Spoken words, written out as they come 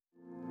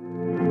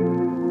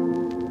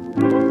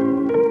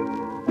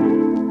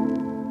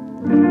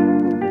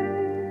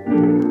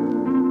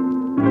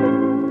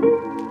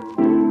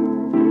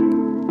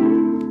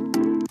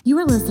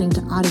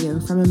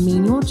from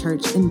Emmanuel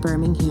Church in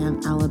Birmingham,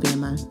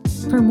 Alabama.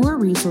 For more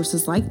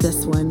resources like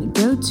this one,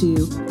 go to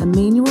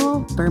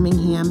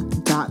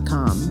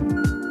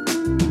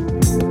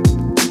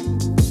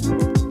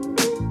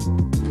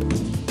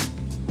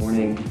emmanuelbirmingham.com.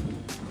 Morning,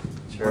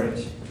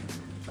 church.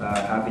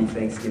 Happy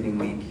Thanksgiving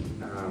week.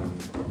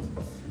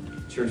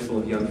 Church full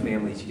of young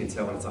families, you can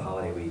tell when it's a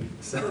holiday week.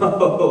 So,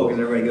 because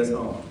everybody goes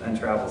home and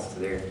travels to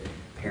their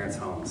parents'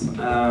 homes,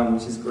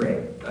 which is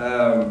great.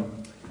 Our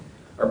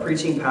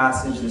preaching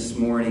passage this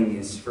morning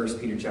is 1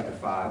 Peter chapter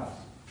 5,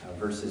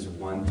 verses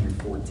 1 through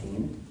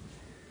 14.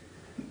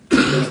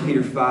 1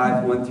 Peter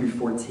 5, 1 through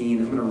 14.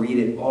 I'm going to read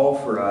it all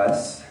for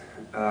us,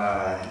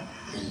 and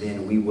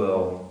then we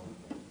will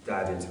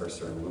dive into our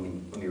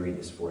sermon. Let me read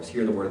this for us.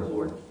 Hear the word of the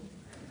Lord.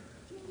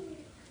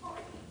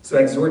 So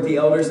I exhort the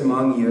elders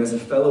among you as a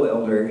fellow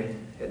elder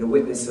and a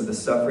witness of the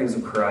sufferings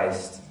of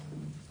Christ,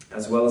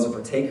 as well as a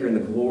partaker in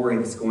the glory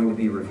that's going to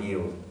be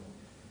revealed.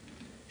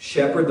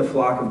 Shepherd the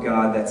flock of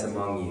God that's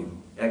among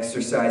you,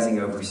 exercising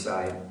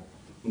oversight,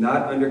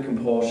 not under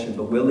compulsion,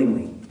 but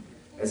willingly,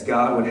 as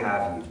God would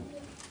have you.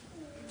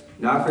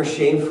 Not for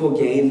shameful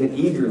gain, but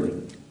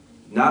eagerly,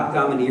 not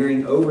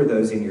domineering over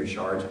those in your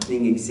charge, but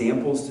being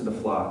examples to the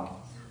flock.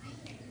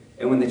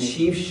 And when the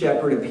chief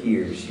shepherd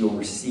appears, you'll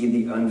receive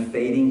the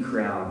unfading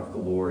crown of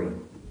glory.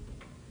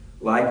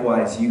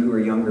 Likewise, you who are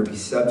younger, be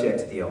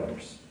subject to the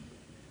elders.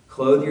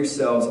 Clothe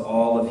yourselves,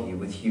 all of you,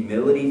 with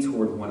humility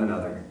toward one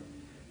another.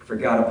 For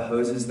God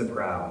opposes the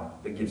proud,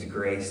 but gives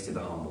grace to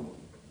the humble.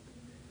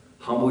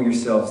 Humble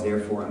yourselves,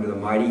 therefore, under the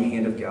mighty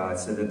hand of God,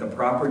 so that at the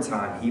proper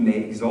time he may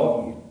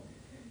exalt you,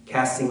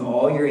 casting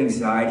all your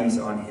anxieties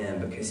on him,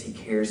 because he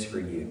cares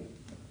for you.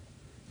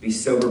 Be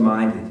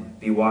sober-minded,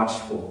 be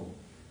watchful.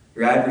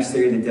 Your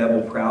adversary, the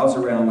devil, prowls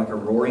around like a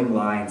roaring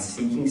lion,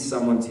 seeking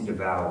someone to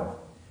devour.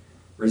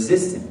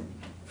 Resist him,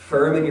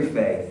 firm in your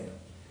faith,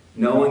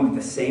 knowing that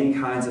the same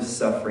kinds of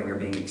suffering are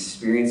being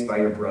experienced by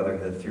your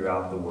brotherhood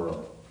throughout the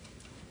world.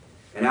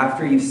 And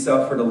after you've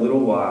suffered a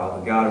little while,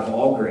 the God of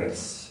all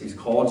grace, who's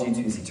called you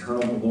to his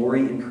eternal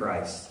glory in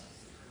Christ,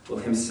 will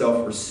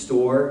himself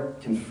restore,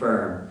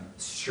 confirm,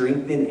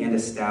 strengthen, and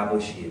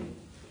establish you.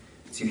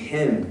 To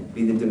him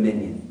be the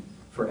dominion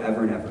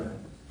forever and ever.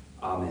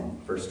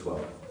 Amen. Verse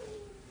 12.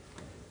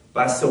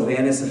 By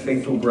Silvanus, a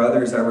faithful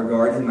brother, as I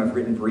regard him, I've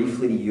written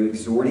briefly to you,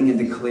 exhorting and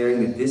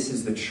declaring that this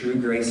is the true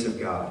grace of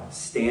God.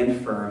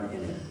 Stand firm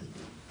in it.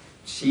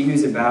 She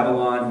who's at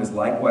Babylon, who has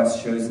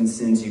likewise chosen,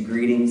 sends you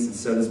greetings, and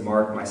so does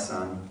Mark, my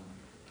son.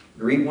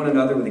 Greet one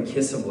another with a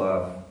kiss of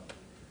love.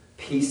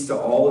 Peace to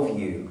all of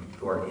you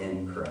who are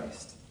in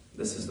Christ.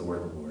 This is the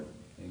word of the Lord.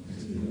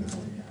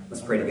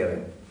 Let's pray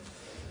together.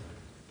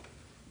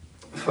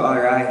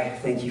 Father, I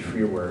thank you for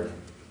your word.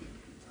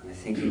 And I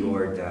thank you,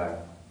 Lord,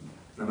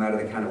 no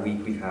matter the kind of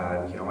week we've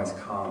had, we can always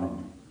come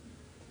and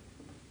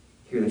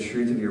hear the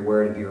truth of your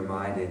word and be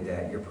reminded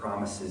that your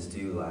promises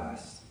do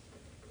last.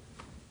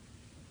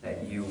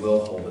 That you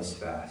will hold us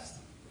fast.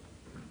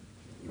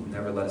 You will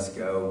never let us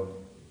go.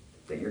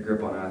 That your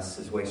grip on us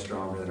is way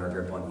stronger than our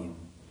grip on you.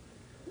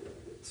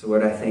 So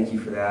Lord, I thank you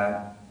for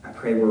that. I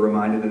pray we're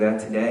reminded of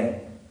that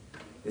today.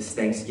 This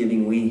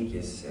Thanksgiving week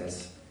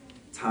as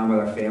time with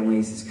our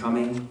families is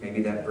coming.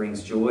 Maybe that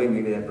brings joy.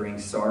 Maybe that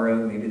brings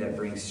sorrow. Maybe that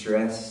brings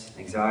stress,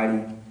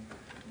 anxiety,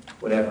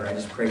 whatever. I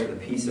just pray for the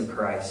peace of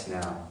Christ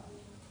now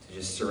to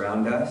just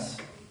surround us.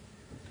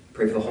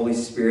 Pray for the Holy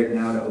Spirit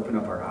now to open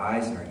up our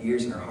eyes and our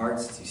ears and our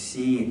hearts to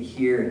see and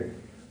hear and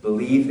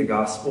believe the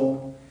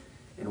gospel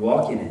and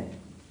walk in it.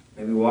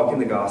 May we walk in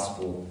the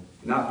gospel,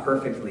 not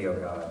perfectly, oh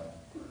God,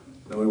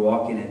 but we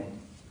walk in it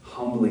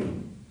humbly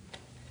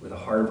with a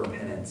heart of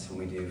repentance when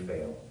we do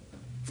fail.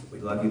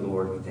 We love you,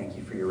 Lord. We thank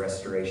you for your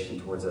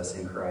restoration towards us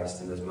in Christ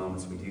in those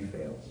moments we do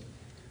fail.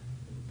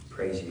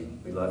 Praise you.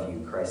 We love you.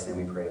 In Christ's name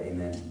we pray.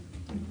 Amen.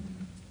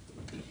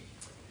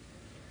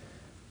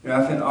 You know,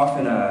 I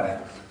often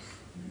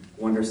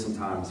wonder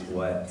sometimes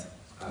what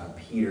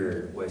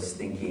Peter was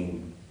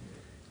thinking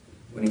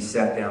when he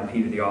sat down,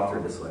 Peter, the author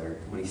of this letter,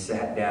 when he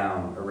sat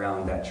down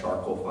around that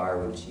charcoal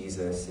fire with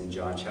Jesus in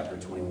John chapter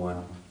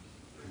 21.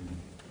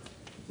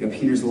 You know,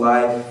 Peter's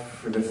life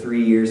for the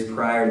 3 years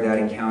prior to that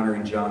encounter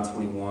in John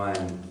 21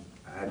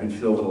 had been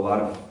filled with a lot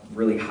of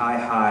really high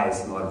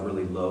highs and a lot of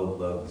really low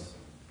lows.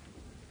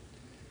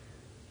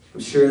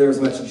 I'm sure there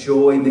was much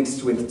joy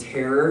mixed with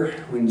terror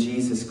when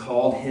Jesus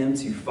called him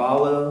to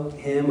follow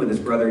him with his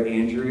brother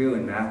Andrew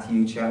in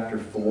Matthew chapter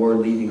 4,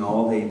 leaving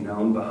all they'd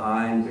known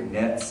behind, their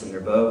nets and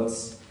their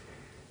boats,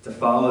 to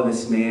follow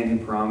this man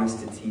who promised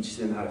to teach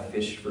them how to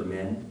fish for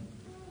men.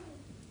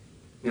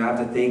 You know, I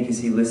have to think as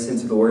he listened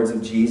to the words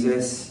of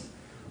Jesus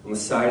on the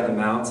side of the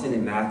mountain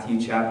in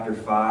Matthew chapter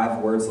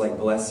 5, words like,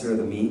 "Blessed are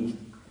the meek,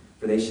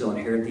 for they shall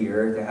inherit the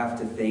earth." I have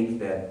to think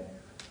that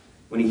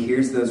when he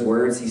hears those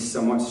words, he's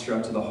somewhat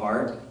struck to the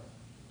heart.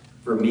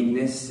 For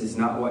meekness is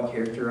not what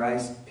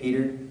characterized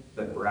Peter,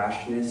 but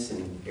brashness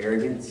and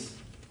arrogance,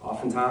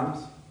 oftentimes.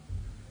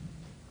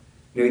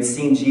 You know, he'd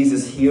seen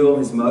Jesus heal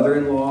his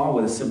mother-in-law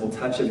with a simple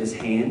touch of his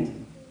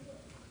hand.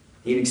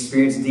 He had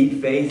experienced deep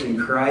faith in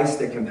Christ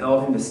that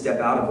compelled him to step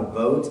out of a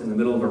boat in the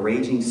middle of a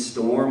raging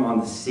storm on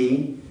the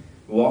sea,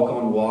 walk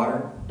on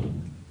water.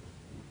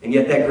 And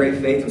yet that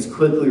great faith was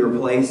quickly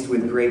replaced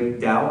with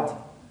great doubt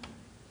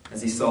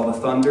as he saw the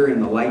thunder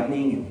and the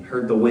lightning and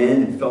heard the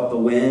wind and felt the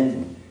wind.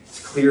 And his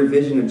clear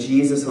vision of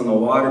Jesus on the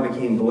water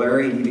became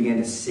blurry and he began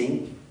to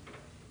sink.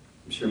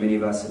 I'm sure many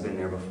of us have been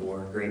there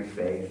before. Great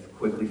faith,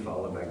 quickly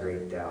followed by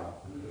great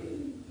doubt.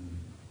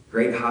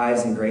 Great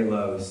highs and great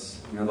lows.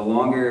 The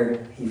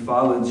longer he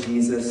followed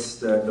Jesus,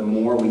 the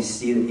more we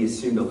see that he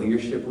assumed a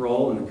leadership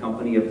role in the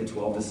company of the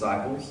 12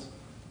 disciples.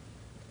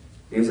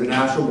 He was a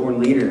natural-born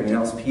leader, and that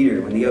was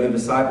Peter. When the other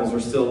disciples were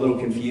still a little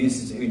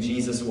confused as to who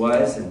Jesus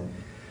was, and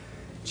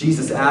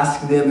Jesus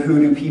asked them, "Who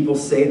do people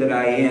say that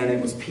I am?"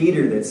 It was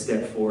Peter that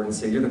stepped forward and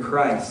said, "You're the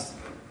Christ,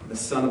 the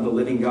Son of the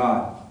living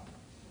God."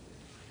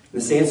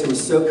 This answer was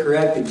so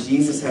correct that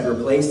Jesus had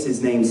replaced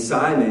his name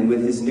Simon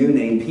with his new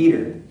name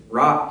Peter,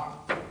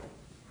 rock,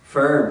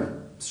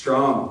 firm,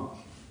 strong.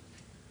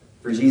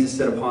 For Jesus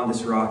said, "Upon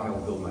this rock I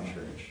will build my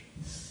church."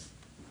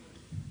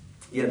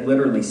 Yet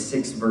literally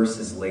 6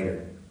 verses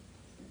later,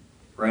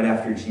 right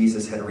after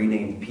Jesus had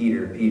renamed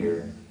Peter,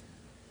 Peter,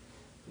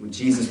 when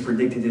Jesus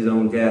predicted his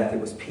own death,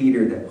 it was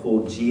Peter that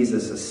pulled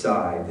Jesus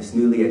aside, this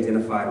newly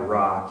identified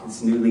rock,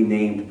 this newly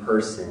named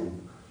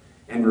person,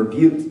 and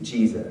rebuked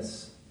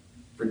Jesus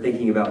for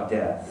thinking about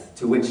death,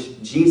 to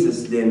which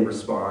Jesus then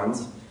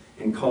responds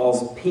and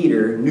calls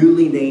Peter,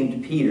 newly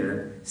named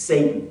Peter,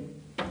 Satan.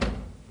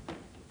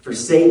 For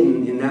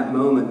Satan, in that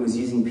moment, was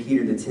using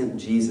Peter to tempt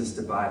Jesus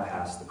to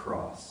bypass the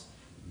cross.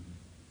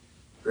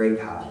 Great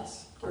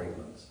highs, great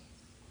lows.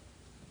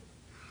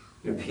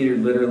 Peter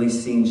literally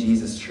seen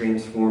Jesus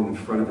transformed in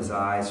front of his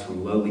eyes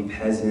from lowly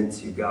peasant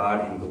to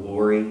God in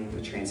glory,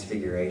 the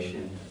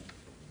transfiguration.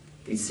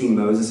 He'd seen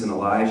Moses and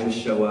Elijah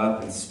show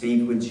up and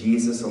speak with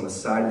Jesus on the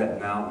side of that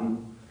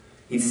mountain.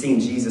 He'd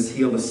seen Jesus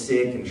heal the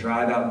sick and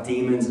drive out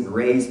demons and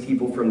raise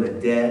people from the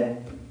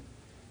dead.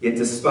 Yet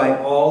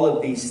despite all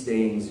of these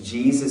things,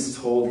 Jesus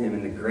told him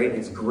in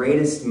his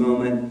greatest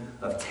moment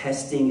of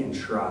testing and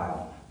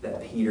trial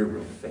that Peter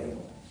would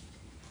fail.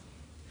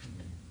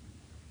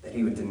 That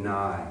he would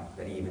deny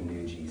that he even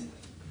knew Jesus.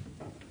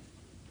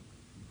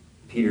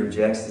 Peter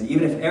objects,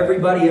 even if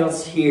everybody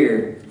else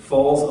here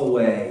falls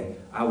away,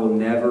 I will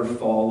never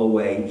fall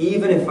away.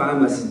 Even if I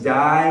must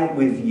die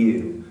with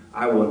you,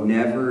 I will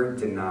never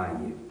deny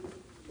you.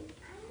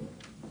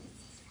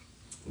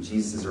 When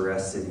Jesus is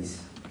arrested,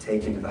 he's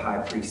taken to the high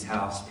priest's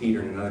house.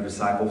 Peter and another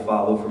disciple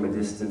follow from a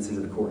distance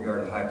into the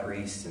courtyard of the high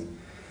priest. And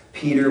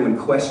Peter, when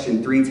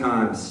questioned 3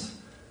 times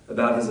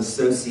about his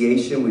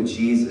association with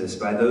Jesus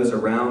by those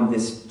around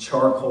this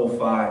charcoal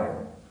fire,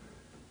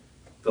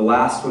 the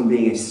last one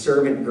being a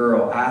servant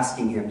girl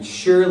asking him,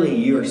 "Surely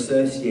you are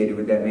associated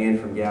with that man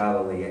from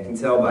Galilee. I can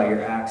tell by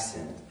your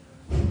accent."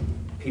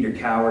 Peter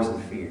cowers in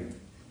fear,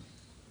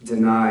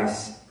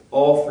 denies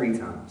all 3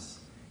 times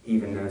he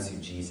even knows who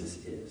Jesus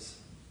is.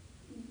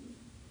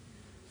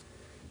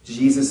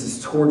 Jesus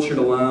is tortured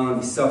alone,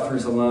 he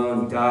suffers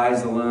alone, he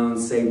dies alone,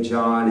 save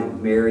John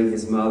and Mary,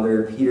 his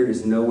mother. Peter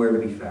is nowhere to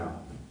be found.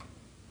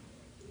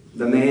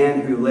 The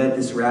man who led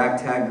this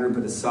ragtag group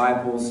of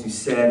disciples, who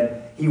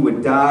said he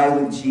would die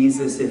with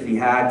Jesus if he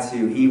had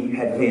to, he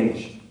had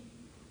vanished.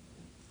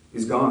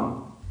 He's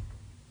gone.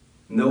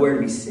 Nowhere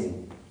to be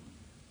seen.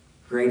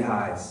 Great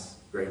highs,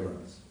 great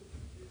lows.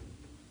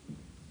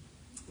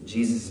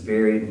 Jesus is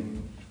buried.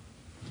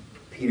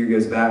 Peter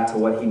goes back to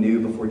what he knew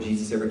before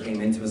Jesus ever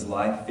came into his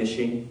life,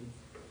 fishing.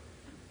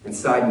 And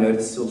side note,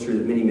 it's still true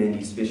that many men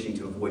use fishing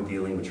to avoid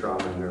dealing with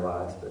trauma in their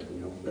lives, but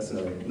that's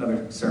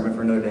another sermon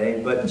for another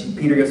day. But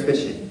Peter goes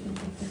fishing.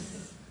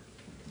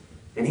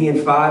 And he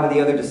and 5 of the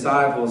other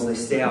disciples, they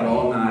stay out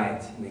all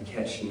night and they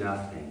catch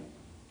nothing.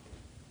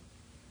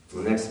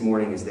 The next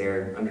morning, as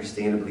they're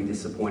understandably,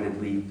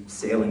 disappointedly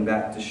sailing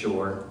back to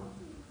shore,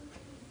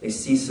 they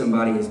see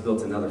somebody has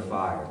built another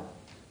fire.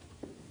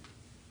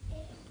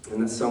 And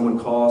then someone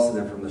calls to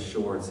them from the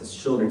shore and says,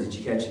 "Children, did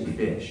you catch any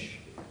fish?"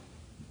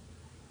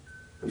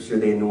 I'm sure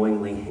they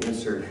annoyingly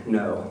answered,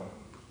 "No."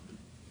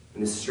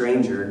 And this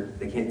stranger,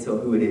 they can't tell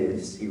who it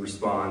is, he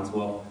responds,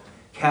 "Well,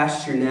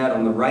 cast your net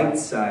on the right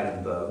side of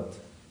the boat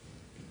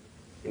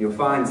and you'll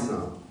find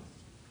some."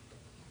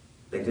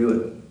 They do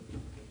it.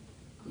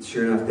 And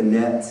sure enough, the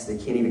nets, they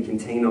can't even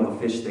contain all the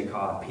fish they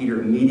caught.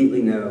 Peter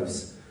immediately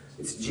knows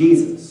it's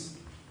Jesus.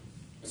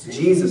 It's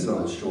Jesus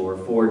on the shore,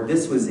 for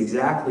this was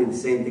exactly the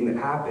same thing that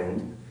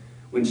happened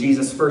when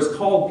Jesus first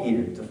called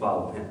Peter to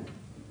follow him.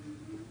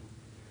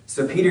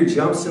 So Peter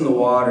jumps in the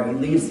water. He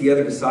leaves the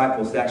other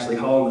disciples to actually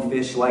haul in the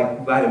fish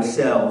like by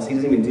themselves. He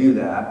doesn't even do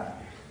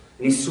that.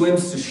 And he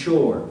swims to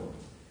shore.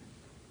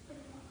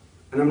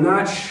 And I'm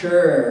not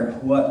sure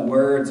what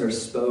words are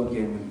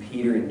spoken when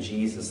Peter and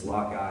Jesus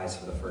lock eyes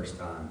for the first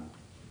time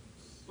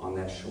on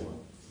that shore.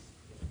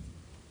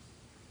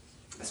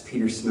 As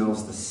Peter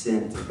smells the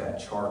scent of that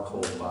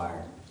charcoal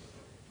fire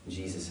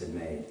Jesus had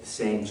made, the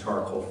same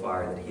charcoal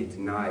fire that he had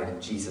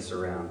denied Jesus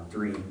around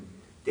 3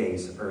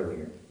 days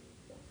earlier.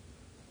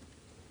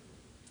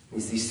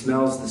 As he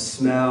smells the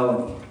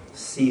smell,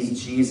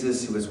 sees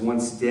Jesus, who was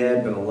once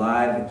dead but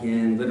alive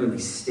again, literally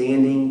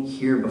standing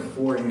here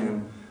before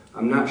him.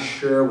 I'm not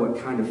sure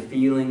what kind of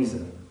feelings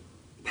of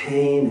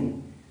pain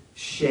and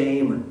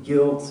shame or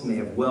guilt may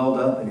have welled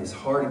up in his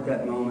heart at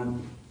that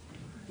moment,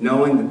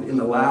 knowing that in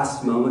the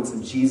last moments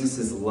of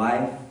Jesus'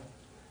 life,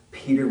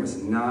 Peter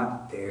was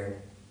not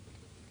there.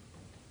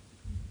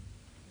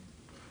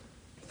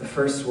 The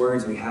first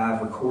words we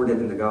have recorded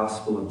in the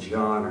Gospel of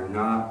John are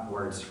not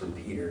words from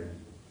Peter.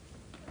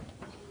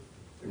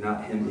 They're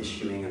not him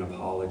issuing an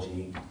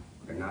apology.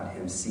 They're not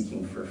him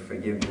seeking for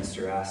forgiveness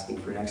or asking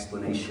for an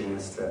explanation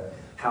as to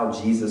how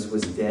Jesus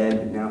was dead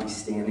and now he's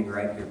standing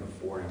right here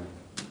before him.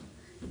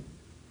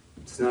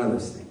 It's none of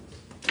those things.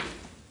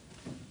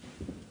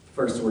 The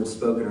first words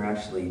spoken are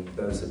actually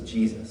those of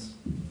Jesus.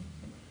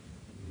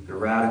 A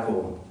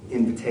radical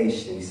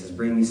invitation. He says,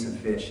 bring me some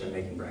fish, I'm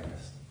making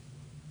breakfast.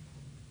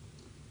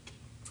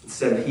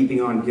 Instead of heaping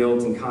on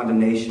guilt and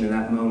condemnation in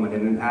that moment,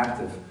 in an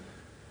act of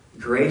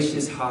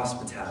gracious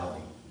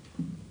hospitality,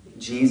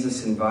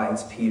 Jesus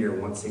invites Peter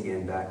once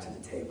again back to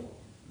the table.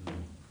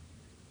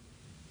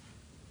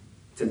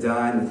 To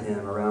dine with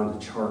him around a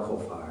charcoal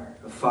fire.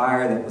 A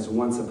fire that was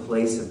once a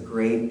place of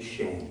great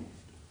shame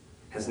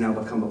has now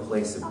become a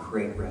place of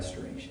great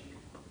restoration.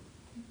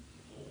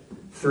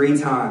 3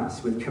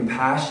 times, with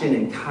compassion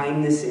and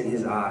kindness in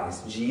his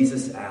eyes,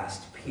 Jesus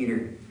asked,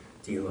 Peter,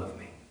 do you love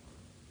me?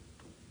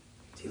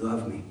 Do you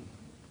love me?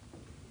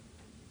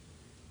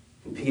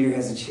 And Peter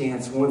has a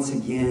chance once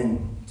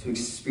again to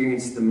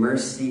experience the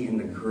mercy and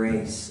the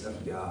grace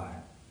of God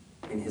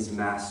in his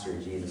Master,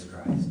 Jesus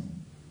Christ.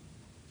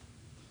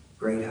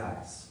 Great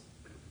highs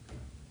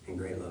and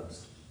great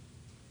lows.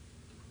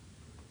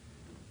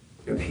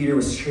 You know, Peter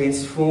was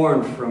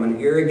transformed from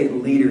an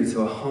arrogant leader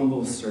to a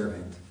humble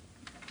servant.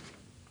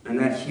 And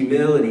that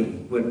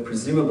humility would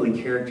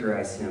presumably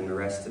characterize him the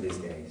rest of his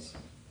days.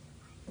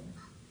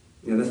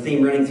 You know, the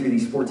theme running through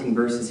these 14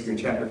 verses here in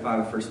chapter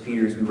 5 of 1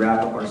 Peter as we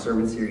wrap up our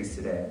sermon series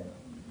today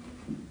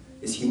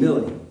is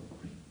humility.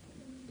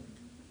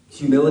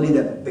 Humility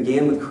that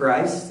began with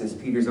Christ, as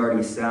Peter's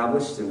already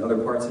established in other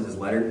parts of his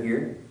letter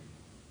here.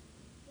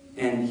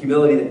 And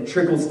humility that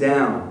trickles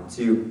down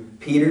to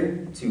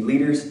Peter, to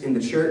leaders in the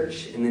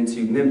church, and then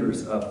to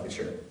members of the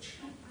church.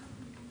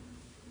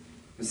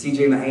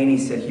 C.J. Mahaney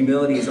said,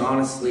 humility is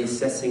honestly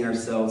assessing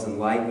ourselves in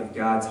light of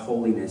God's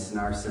holiness and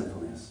our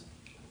sinfulness.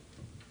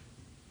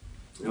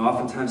 And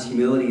oftentimes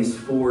humility is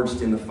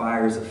forged in the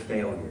fires of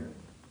failure.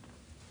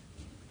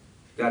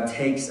 God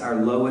takes our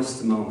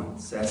lowest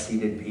moments, as he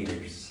did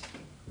Peter's.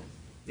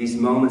 These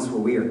moments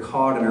where we are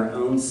caught in our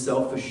own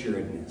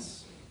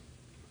self-assuredness.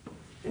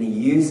 And he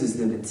uses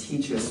them to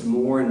teach us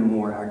more and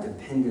more our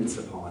dependence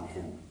upon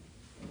him.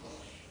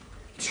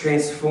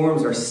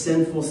 Transforms our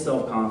sinful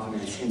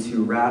self-confidence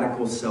into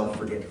radical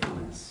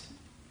self-forgetfulness.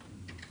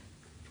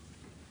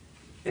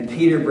 And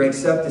Peter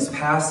breaks up this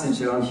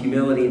passage on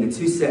humility into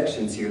 2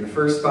 sections here. The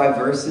first 5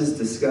 verses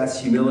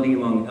discuss humility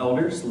among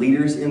elders,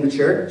 leaders in the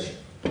church.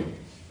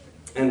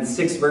 And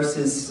 6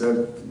 verses,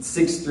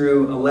 6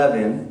 through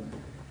 11,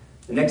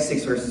 the next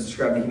 6 verses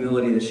describe the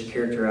humility that should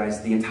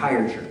characterize the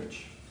entire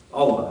church,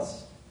 all of us.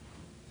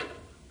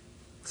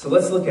 So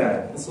let's look at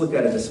it. Let's look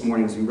at it this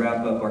morning as we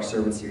wrap up our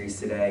sermon series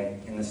today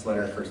in this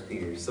letter of 1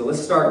 Peter. So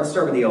let's start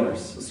with the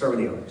elders. Let's start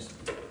with the elders.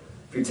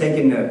 If you're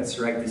taking notes,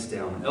 write this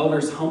down.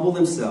 Elders humble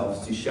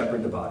themselves to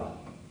shepherd the body.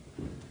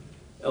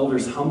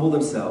 Elders humble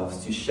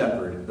themselves to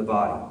shepherd the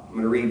body. I'm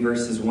going to read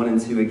verses 1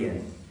 and 2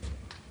 again,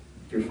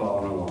 if you're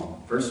following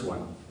along. Verse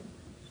 1.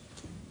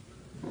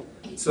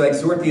 So I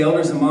exhort the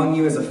elders among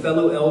you as a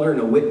fellow elder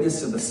and a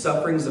witness of the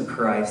sufferings of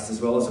Christ,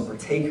 as well as a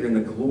partaker in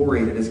the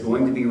glory that is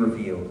going to be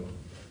revealed.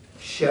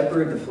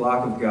 Shepherd the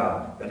flock of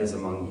God that is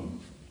among you,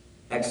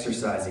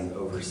 exercising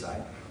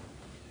oversight.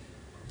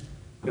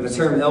 Now, the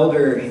term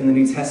elder in the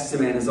New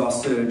Testament is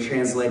also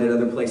translated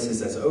other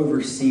places as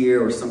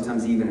overseer or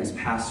sometimes even as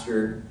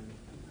pastor.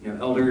 You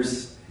know,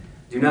 elders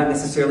do not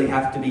necessarily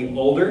have to be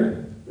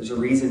older. There's a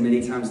reason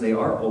many times they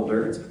are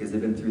older. It's because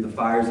they've been through the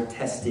fires of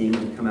testing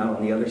and come out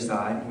on the other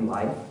side in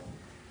life.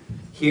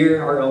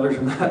 Here, our elders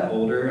are not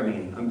older. I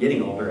mean, I'm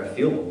getting older. I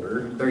feel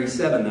older.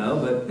 37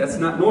 though, but that's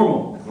not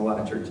normal in a lot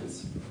of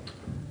churches.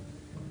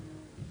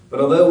 But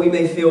although we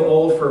may feel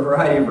old for a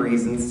variety of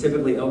reasons,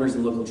 typically elders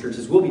in local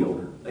churches will be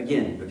older,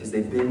 again, because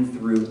they've been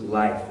through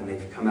life and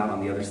they've come out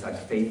on the other side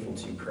faithful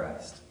to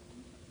Christ.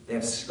 They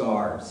have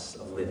scars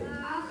of living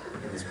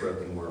in this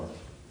broken world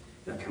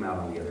and have come out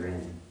on the other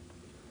end.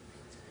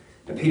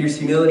 Now, Peter's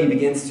humility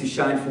begins to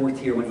shine forth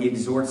here when he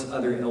exhorts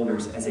other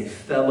elders as a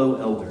fellow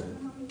elder.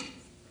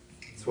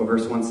 That's what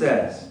verse 1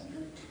 says.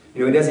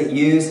 You know, he doesn't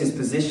use his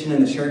position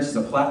in the church as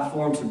a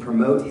platform to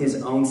promote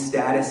his own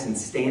status and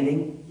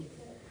standing.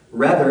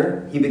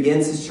 Rather, he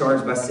begins his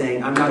charge by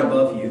saying, I'm not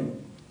above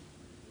you.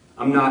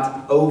 I'm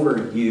not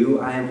over you.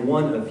 I am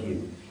one of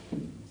you.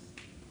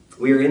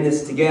 We are in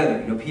this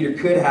together. You know, Peter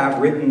could have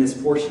written this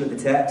portion of the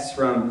text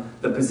from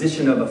the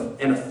position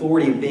of an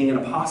authority of being an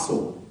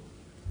apostle,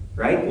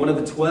 right? One of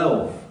the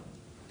 12.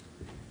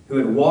 who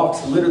had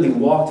literally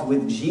walked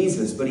with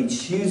Jesus, but he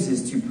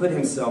chooses to put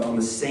himself on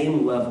the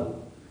same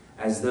level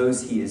as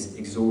those he is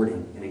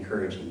exhorting and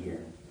encouraging here.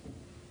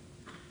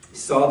 He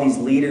saw these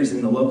leaders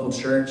in the local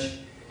church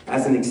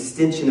as an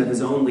extension of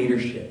his own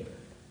leadership.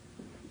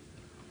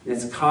 And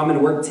it's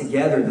common work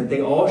together that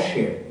they all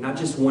share. Not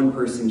just one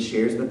person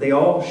shares, but they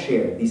all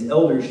share. These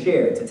elders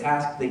share. It's a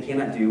task they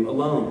cannot do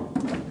alone.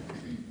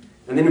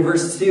 And then in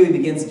verse 2, he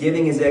begins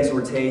giving his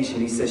exhortation.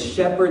 He says,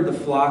 shepherd the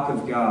flock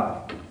of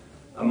God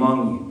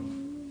among you,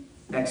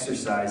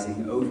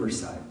 exercising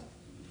oversight.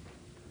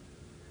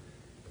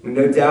 And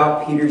no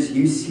doubt Peter's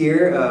use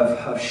here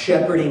of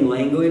shepherding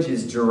language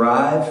is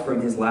derived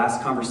from his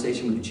last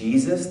conversation with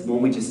Jesus, the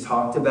one we just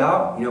talked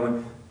about. You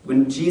know,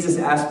 when Jesus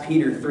asked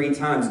Peter 3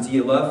 times, do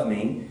you love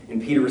me?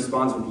 And Peter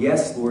responds with,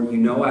 yes, Lord, you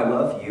know I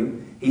love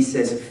you. He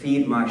says,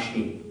 feed my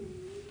sheep.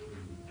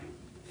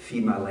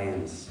 Feed my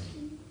lambs.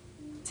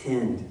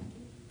 Tend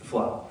the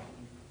flock.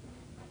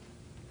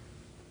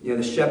 You know,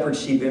 the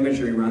shepherd-sheep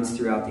imagery runs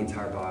throughout the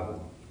entire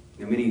Bible.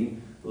 You know, many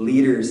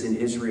leaders in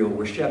Israel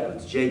were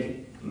shepherds.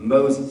 Jacob,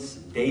 Moses,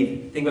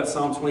 David. Think about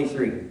Psalm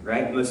 23,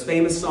 right? The most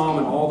famous psalm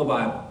in all the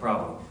Bible,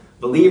 probably.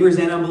 Believers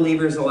and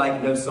unbelievers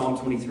alike know Psalm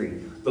 23.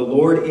 The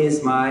Lord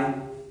is my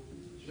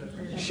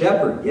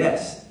shepherd.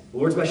 Yes, the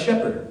Lord's my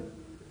shepherd.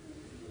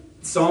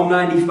 Psalm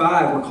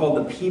 95, we're called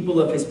the people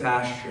of his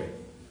pasture,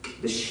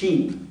 the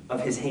sheep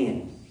of his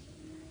hand.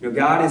 You know,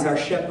 God is our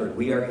shepherd.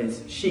 We are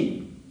his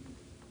sheep.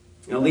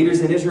 You know, leaders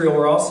in Israel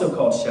were also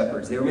called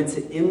shepherds. They were meant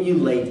to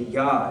emulate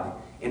God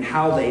in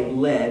how they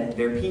led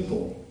their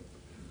people.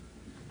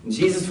 And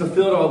Jesus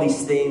fulfilled all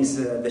these things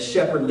the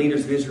shepherd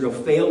leaders of Israel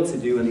failed to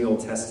do in the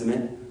Old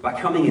Testament by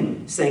coming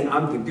and saying,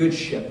 I'm the good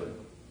shepherd.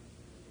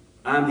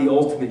 I'm the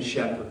ultimate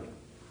shepherd.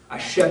 I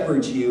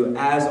shepherd you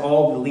as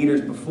all the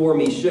leaders before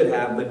me should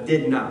have, but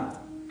did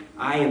not.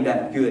 I am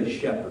that good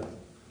shepherd.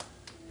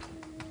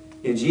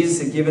 You know,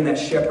 Jesus had given that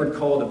shepherd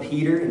call to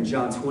Peter in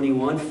John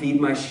 21,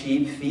 feed my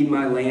sheep, feed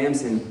my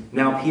lambs, and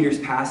now Peter's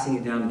passing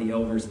it down to the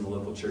elders in the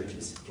local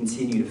churches.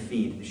 Continue to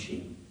feed the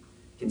sheep.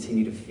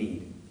 Continue to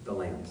feed the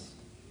lambs.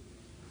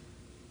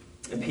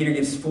 And Peter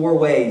gives four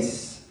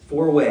ways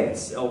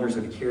elders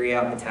are to carry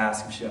out the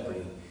task of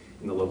shepherding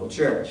in the local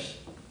church.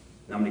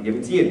 And I'm going to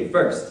give it to you.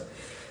 First,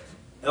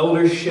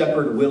 elders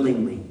shepherd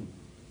willingly.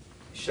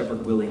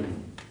 Shepherd willingly.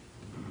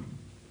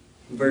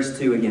 Verse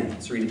 2 again.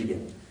 Let's read it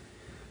again.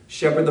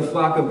 Shepherd the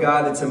flock of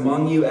God that's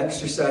among you,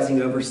 exercising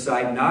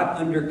oversight, not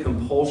under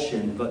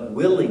compulsion, but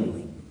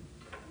willingly,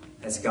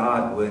 as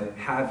God would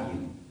have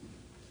you.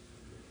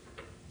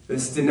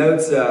 This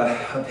denotes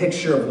a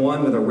picture of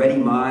one with a ready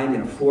mind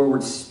and a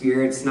forward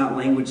spirit. It's not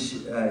language,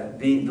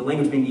 the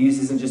language being used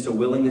isn't just a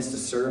willingness to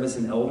serve as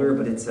an elder,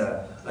 but it's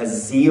a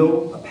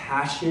zeal, a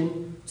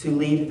passion to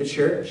lead the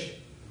church.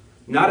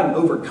 Not an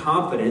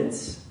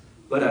overconfidence,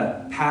 but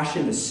a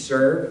passion to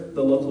serve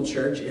the local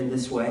church in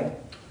this way.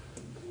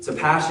 It's a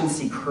passion to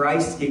see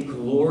Christ get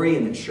glory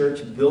and the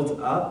church built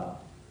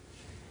up.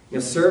 You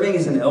know, serving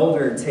as an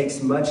elder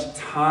takes much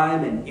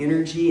time and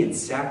energy and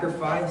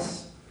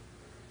sacrifice.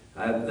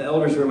 The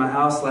elders were in my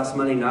house last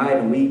Monday night,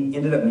 and we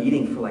ended up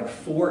meeting for like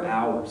 4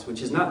 hours,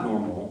 which is not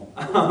normal.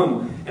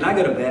 And I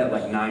go to bed at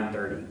like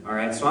 9:30, all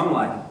right? So I'm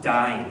like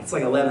dying. It's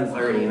like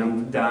 11:30, and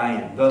I'm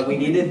dying. But we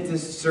needed to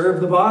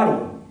serve the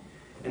body.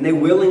 And they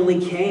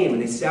willingly came,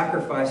 and they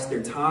sacrificed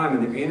their time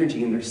and their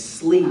energy and their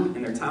sleep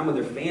and their time with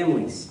their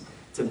families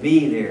to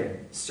be there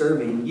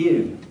serving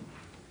you.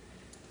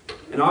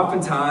 And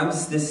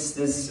oftentimes,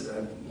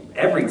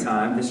 every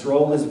time, this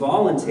role is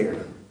voluntary.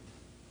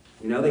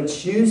 You know, they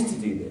choose to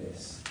do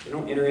this. They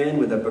don't enter in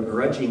with a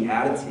begrudging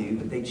attitude,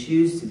 but they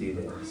choose to do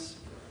this.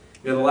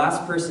 You know, the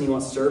last person you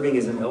want serving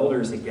as an elder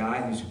is a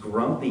guy who's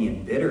grumpy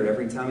and bitter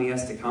every time he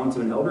has to come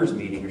to an elders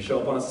meeting or show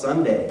up on a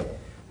Sunday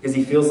because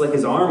he feels like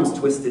his arm's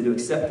twisted to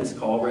accept this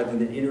call rather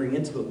than entering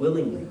into it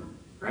willingly,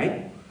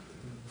 right?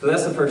 So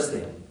that's the first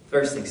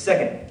thing.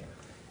 Second,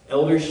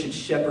 elders should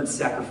shepherd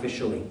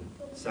sacrificially.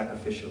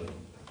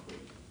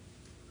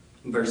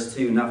 Verse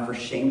 2, not for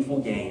shameful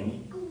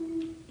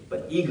gain,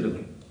 but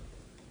eagerly.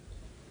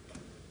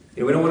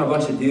 You know, we don't want a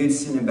bunch of dudes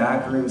sitting in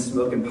back rooms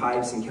smoking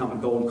pipes and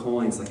counting gold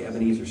coins like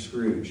Ebenezer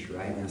Scrooge,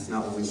 right? And that's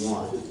not what we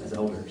want as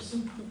elders.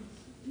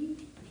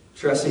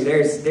 Trust me,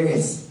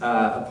 there's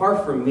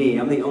apart from me,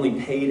 I'm the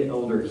only paid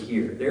elder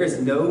here. There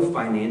is no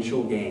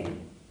financial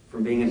gain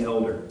from being an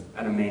elder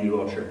at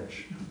Emmanuel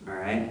Church, all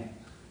right?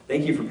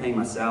 Thank you for paying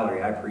my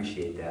salary. I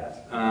appreciate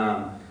that.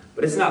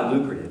 But it's not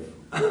lucrative.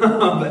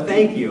 But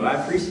thank you.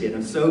 I appreciate it.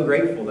 I'm so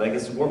grateful that I can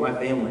support my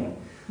family.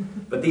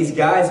 But these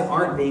guys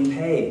aren't being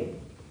paid.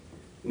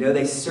 You know,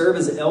 they serve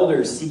as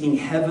elders seeking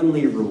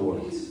heavenly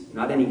rewards,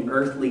 not any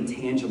earthly,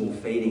 tangible,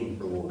 fading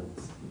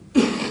rewards.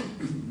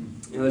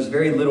 You know, there's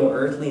very little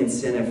earthly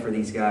incentive for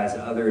these guys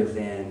other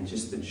than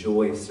just the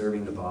joy of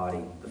serving the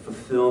body, the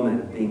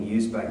fulfillment of being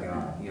used by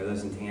God, you know,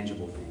 those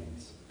intangible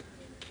things.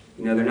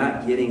 You know, they're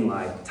not getting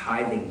like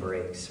tithing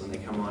breaks when they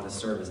come on to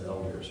serve as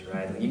elders,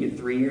 right? Like, you get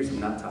 3 years of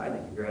not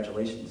tithing.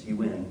 Congratulations, you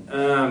win.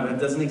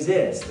 That doesn't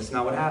exist. That's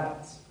not what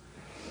happens.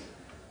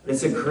 But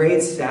it's a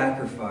great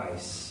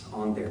sacrifice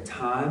on their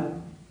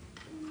time,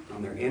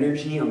 on their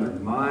energy, on their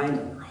mind,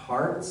 on their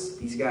hearts.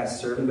 These guys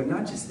serving, but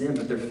not just them,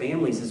 but their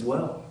families as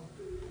well.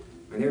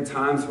 And there are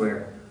times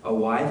where a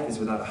wife is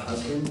without a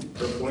husband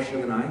for a portion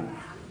of the night.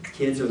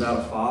 Kids are without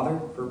a father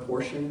for a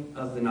portion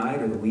of the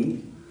night or the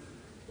week.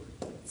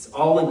 It's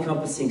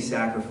all-encompassing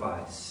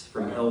sacrifice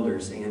from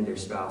elders and their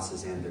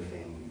spouses and their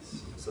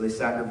families. So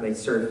they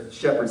serve,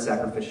 shepherd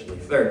sacrificially.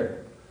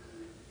 Third,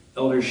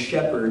 elders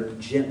shepherd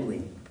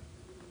gently.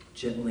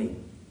 Gently.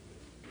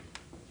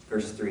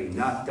 Verse 3,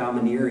 not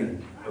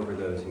domineering over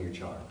those in your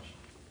charge,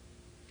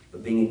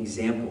 but being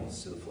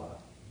examples to the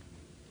flock.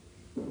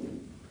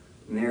 And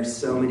there are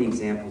so many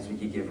examples we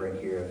could give right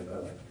here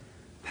of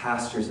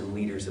pastors and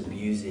leaders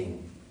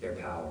abusing their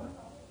power.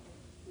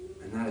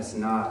 And that is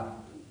not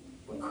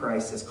what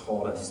Christ has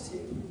called us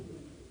to.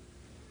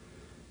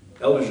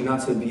 Elders are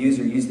not to abuse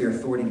or use their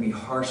authority to be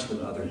harsh with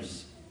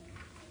others.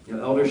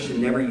 Elders should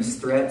never use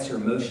threats or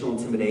emotional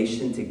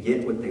intimidation to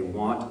get what they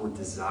want or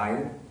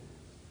desire.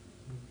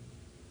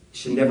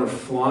 Should never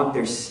flaunt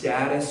their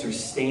status or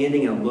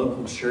standing in a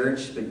local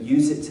church, but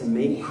use it to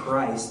make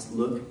Christ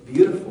look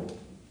beautiful.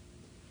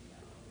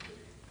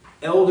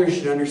 Elders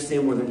should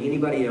understand more than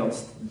anybody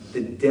else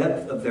the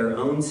depth of their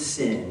own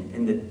sin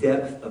and the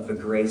depth of the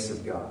grace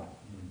of God.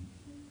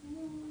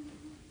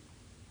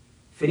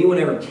 If anyone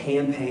ever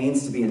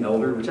campaigns to be an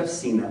elder, which I've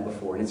seen that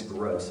before, and it's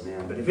gross,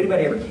 man, but if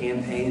anybody ever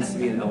campaigns to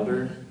be an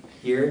elder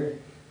here,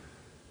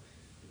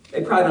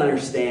 they probably don't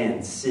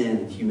understand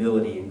sin,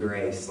 humility, and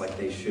grace like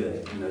they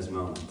should in those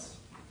moments.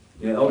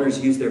 Elders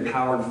use their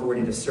power and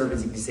authority to serve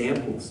as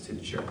examples to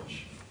the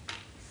church.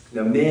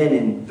 Men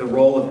in the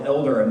role of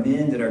elder are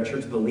men that our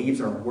church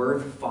believes are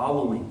worth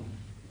following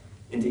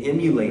and to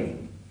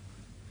emulating.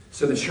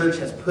 So the church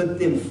has put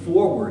them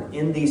forward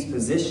in these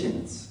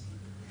positions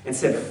and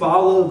said,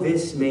 follow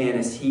this man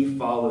as he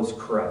follows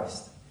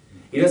Christ.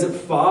 He doesn't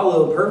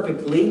follow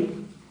perfectly.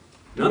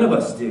 None of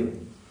us do.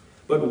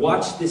 But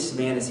watch this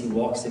man as he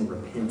walks in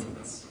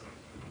repentance.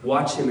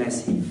 Watch him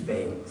as he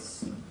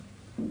fails.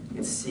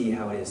 And see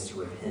how it is to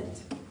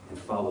repent and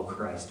follow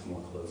Christ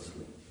more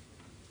closely.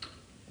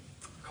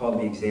 Called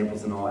to be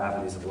examples in all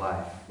avenues of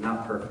life.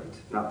 Not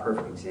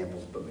perfect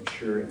examples, but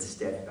mature and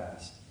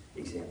steadfast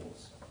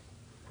examples.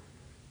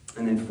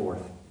 And then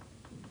fourth,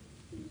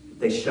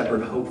 they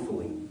shepherd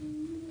hopefully.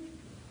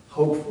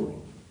 Hopefully.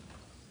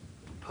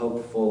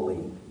 Hopefully.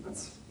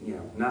 That's,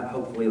 not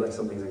hopefully like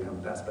something's going to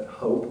come fast, but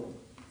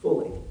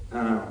hopefully.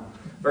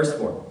 Verse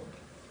 4.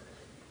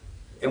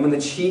 And when the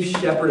chief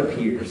shepherd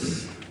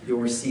appears, you'll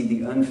receive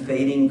the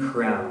unfading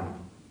crown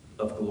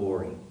of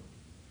glory.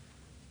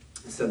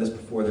 I said this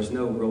before, there's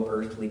no real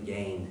earthly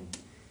gain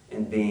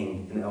in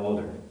being an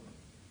elder.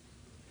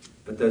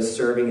 But those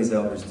serving as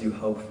elders do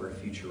hope for a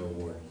future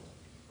reward.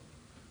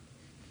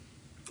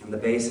 And the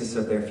basis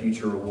of their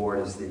future reward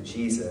is that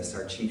Jesus,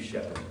 our chief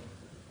shepherd,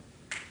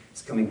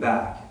 is coming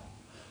back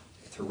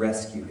to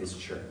rescue his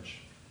church.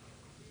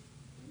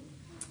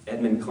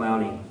 Edmund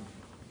Clowney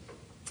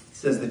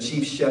says the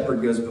chief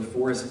shepherd goes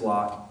before his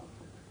flock,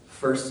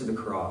 first to the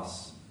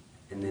cross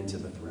and then to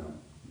the throne.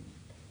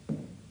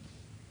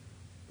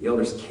 The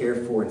elders care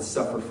for and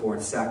suffer for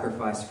and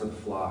sacrifice for the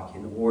flock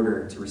in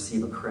order to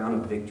receive a crown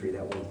of victory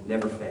that will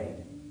never fade.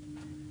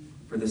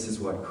 For this is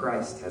what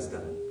Christ has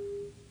done.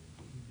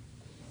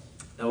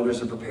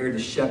 Elders are prepared to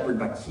shepherd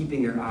by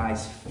keeping their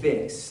eyes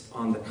fixed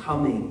on the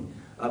coming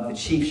of the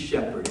chief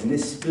shepherd, and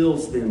this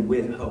fills them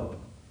with hope.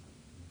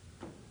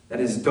 That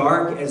as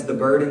dark as the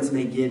burdens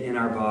may get in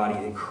our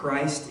body, that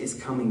Christ is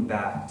coming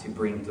back to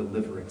bring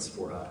deliverance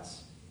for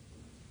us.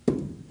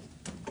 And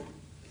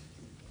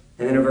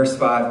then in verse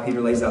 5, Peter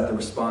lays out the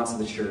response of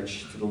the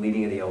church to the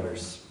leading of the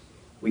elders.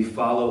 We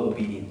follow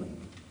obediently.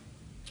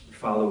 We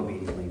follow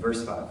obediently.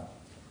 Verse 5.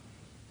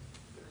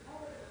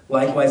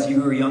 Likewise, you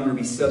who are younger,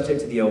 be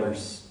subject to the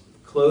elders.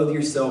 Clothe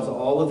yourselves,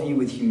 all of you,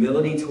 with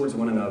humility towards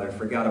one another,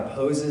 for God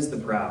opposes the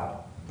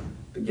proud,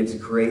 but gives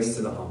grace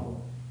to the humble.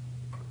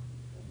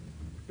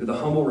 The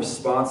humble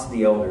response to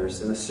the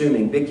elders, and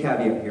assuming, big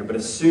caveat here, but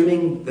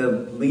assuming the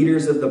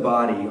leaders of the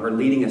body are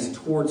leading us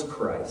towards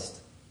Christ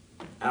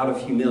out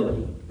of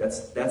humility.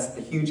 That's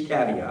the huge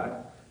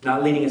caveat.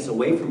 Not leading us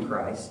away from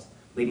Christ,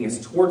 leading us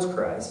towards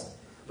Christ.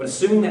 But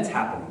assuming that's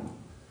happening,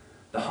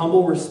 the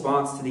humble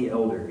response to the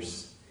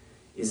elders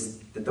is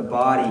that the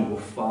body will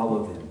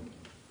follow them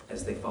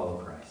as they follow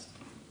Christ.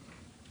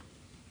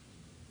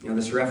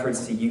 This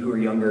reference to you who are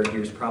younger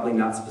here is probably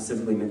not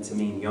specifically meant to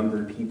mean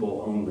younger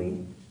people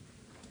only,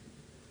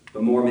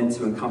 but more meant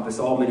to encompass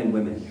all men and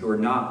women who are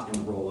not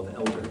in the role of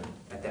elder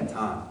at that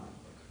time.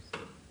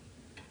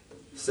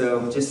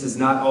 So just as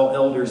not all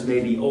elders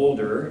may be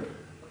older,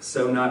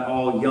 so not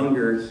all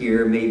younger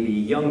here may be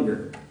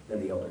younger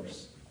than the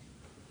elders.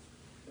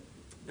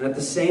 And at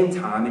the same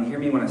time, and hear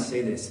me when I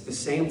say this, at the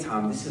same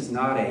time, this is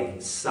not a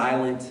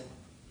silent,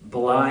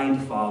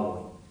 blind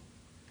following.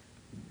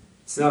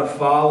 It's not a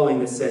following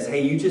that says,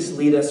 hey, you just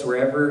lead us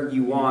wherever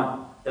you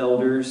want,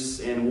 elders,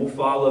 and we'll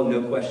follow,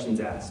 no questions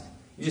asked.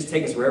 You just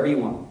take us wherever you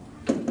want.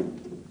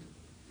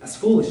 That's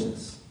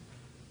foolishness,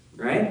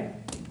 right?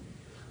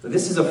 But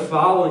this is a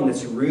following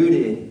that's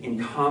rooted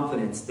in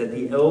confidence that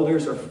the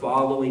elders are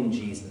following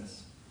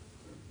Jesus.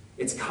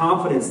 It's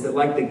confidence that,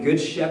 like the Good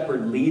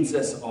Shepherd leads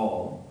us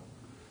all,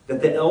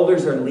 that the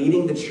elders are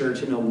leading the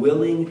church in a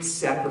willing,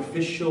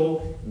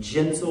 sacrificial,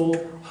 gentle,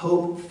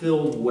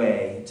 hope-filled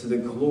way to the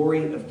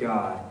glory of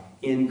God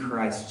in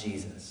Christ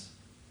Jesus.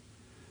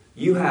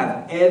 You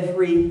have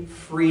every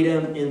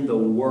freedom in the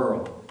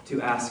world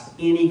to ask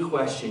any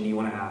question you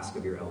want to ask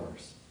of your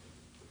elders.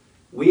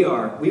 We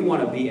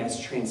want to be as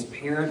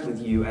transparent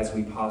with you as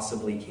we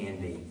possibly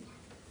can be,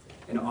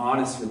 and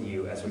honest with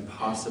you as we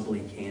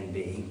possibly can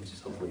be, which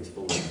is hopefully is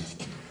fully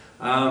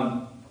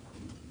honest.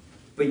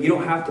 But you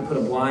don't have to put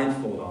a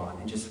blindfold on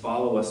and just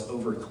follow us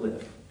over a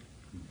cliff.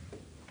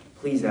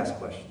 Please ask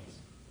questions.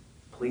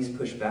 Please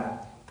push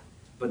back.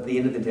 But at the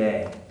end of the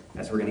day,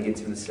 as we're going to get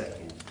to in a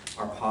second,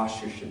 our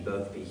posture should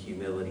both be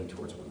humility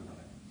towards one another.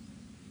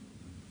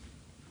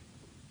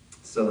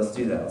 So let's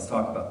do that. Let's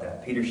talk about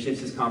that. Peter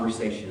shifts his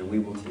conversation, and we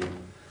will too.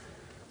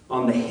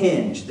 On the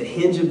hinge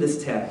of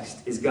this text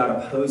is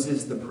God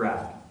opposes the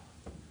proud,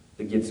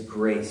 but gives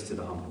grace to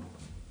the humble.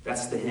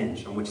 That's the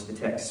hinge on which the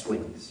text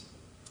swings.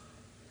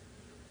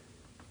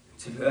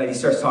 He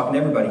starts talking to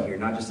everybody here,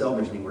 not just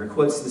elders anymore. He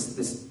quotes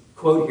this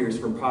quote here is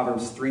from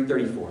Proverbs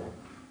 3:34.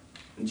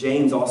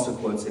 James also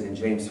quotes it in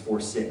James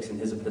 4:6 in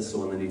his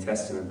epistle in the New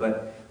Testament.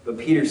 But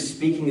Peter's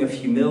speaking of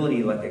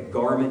humility like a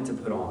garment to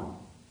put on.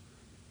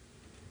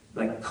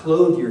 Like,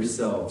 clothe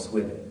yourselves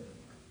with it.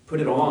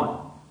 Put it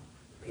on,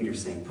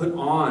 Peter's saying. Put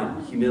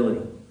on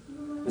humility.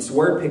 This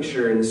word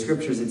picture in the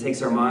scriptures, it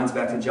takes our minds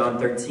back to John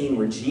 13,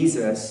 where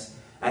Jesus,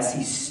 as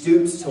he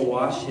stoops to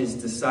wash his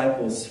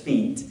disciples'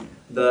 feet,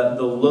 the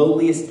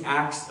lowliest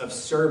acts of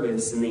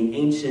service in the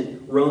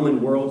ancient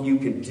Roman world you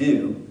could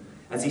do,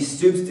 as he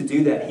stoops to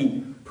do that,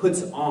 he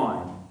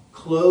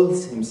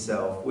clothes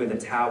himself with a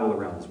towel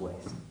around his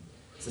waist.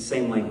 It's the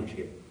same language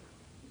here.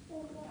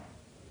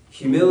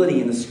 Humility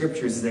in the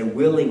scriptures is a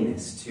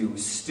willingness to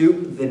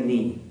stoop the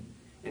knee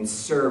and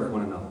serve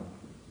one another.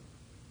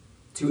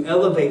 To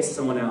elevate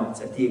someone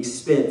else at the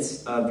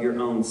expense of your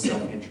own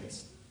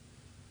self-interest.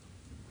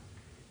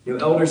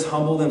 Elders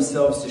humble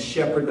themselves to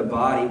shepherd the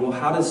body. Well,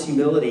 how do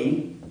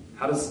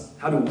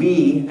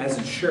we as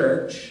a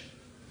church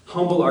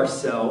humble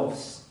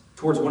ourselves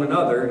towards one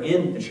another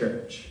in the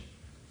church?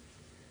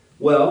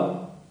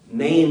 Well,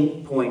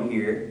 main point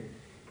here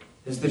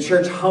is the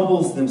church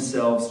humbles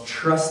themselves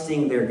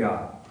trusting their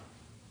God.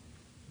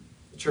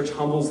 The church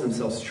humbles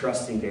themselves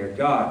trusting their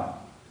God.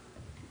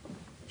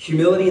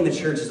 Humility in the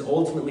church is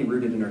ultimately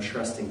rooted in our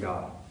trust in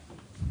God.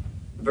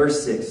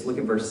 Verse 6, look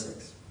at verse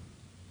 6.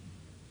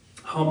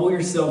 Humble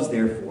yourselves,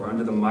 therefore,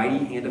 under the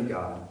mighty hand of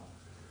God,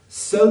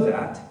 so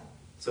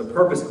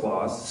purpose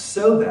clause,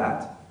 so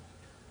that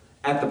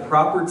at the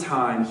proper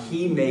time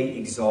he may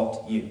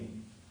exalt you.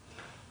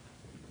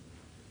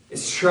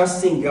 It's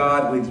trusting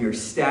God with your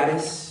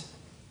status,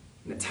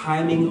 and the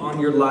timing on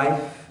your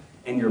life,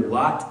 and your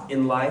lot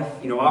in life.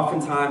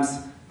 Oftentimes,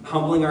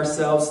 humbling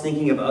ourselves,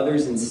 thinking of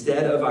others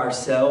instead of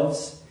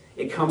ourselves,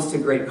 it comes to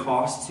great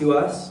cost to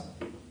us.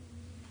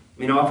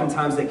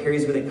 Oftentimes that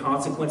carries with it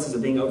consequences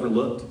of being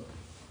overlooked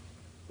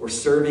or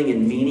serving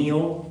in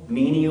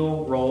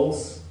menial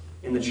roles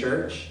in the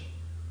church,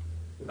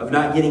 of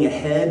not getting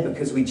ahead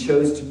because we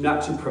chose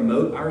not to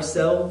promote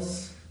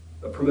ourselves,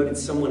 but promoted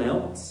someone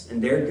else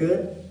and their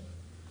good.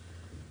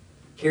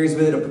 Carries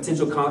with it a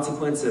potential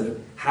consequence of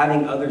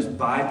having others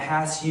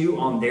bypass you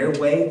on their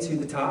way to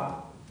the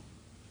top.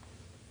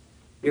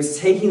 It's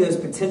taking those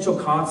potential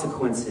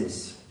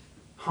consequences,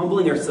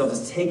 humbling ourselves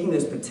is taking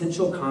those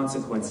potential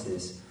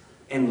consequences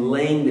and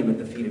laying them at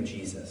the feet of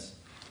Jesus.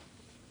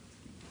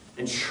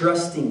 And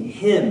trusting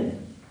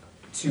him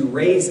to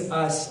raise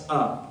us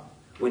up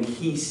when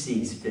he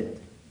sees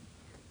fit.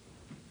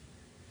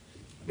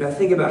 I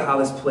think about how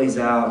this plays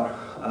out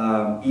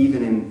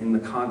even in the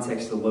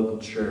context of the local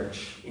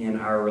church in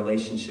our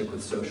relationship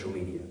with social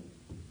media.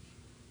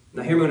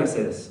 Now hear me when I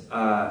say this.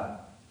 I'm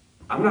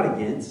not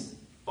against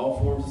all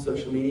forms of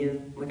social media.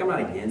 I'm not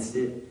against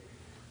it.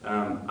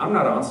 I'm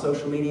not on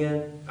social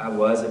media. I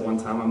was at one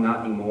time. I'm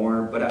not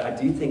anymore. But I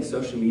do think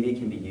social media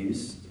can be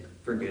used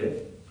for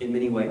good in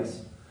many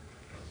ways.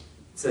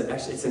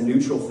 It's a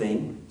neutral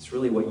thing. It's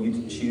really what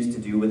you choose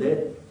to do with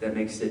it that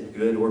makes it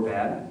good or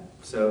bad.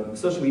 So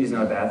social media is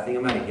not a bad thing.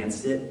 I'm not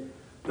against it.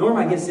 Nor am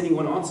I against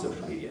anyone on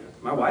social media.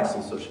 My wife's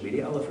on social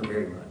media. I love her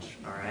very much.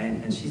 All right,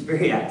 and she's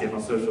very active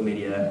on social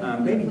media.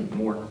 Maybe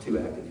too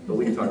active, but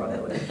we can talk about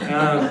that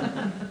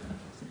later.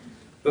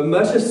 But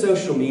much of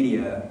social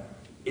media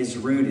is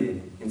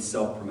rooted in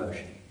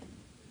self-promotion.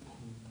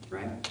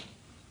 Right?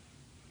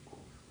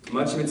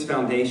 Much of its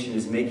foundation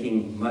is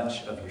making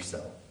much of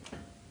yourself.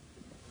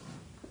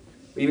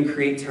 We even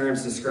create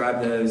terms to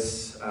describe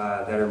those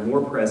that are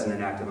more present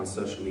and active on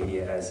social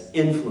media as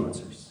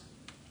influencers.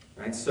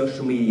 Right?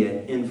 Social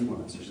media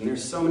influencers. And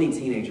there's so many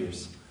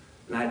teenagers,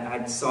 and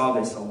I saw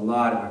this a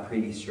lot at my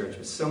previous church,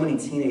 but so many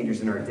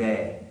teenagers in our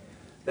day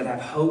that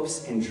have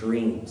hopes and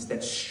dreams,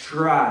 that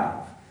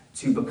strive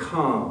to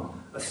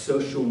become a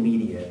social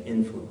media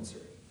influencer.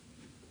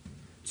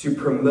 to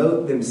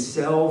promote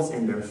themselves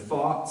and their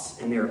thoughts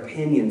and their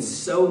opinions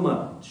so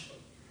much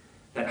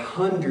that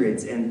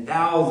hundreds and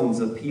thousands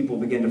of people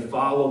begin to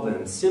follow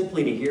them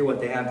simply to hear what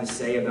they have to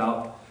say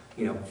about,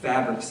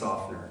 fabric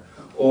softener,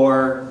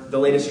 or the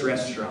latest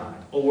restaurant,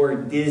 or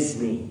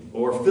Disney,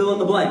 or fill in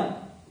the blank,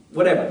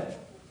 whatever.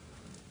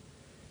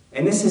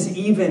 And this has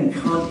even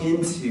come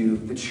into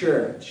the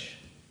church,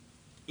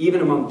 even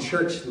among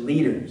church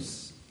leaders.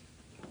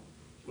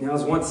 I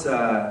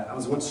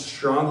was once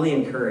strongly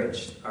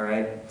encouraged, all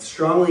right?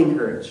 Strongly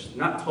encouraged,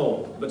 not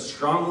told, but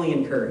strongly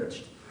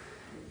encouraged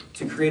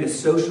to create a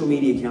social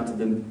media account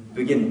to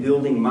begin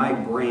building my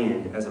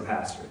brand as a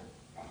pastor.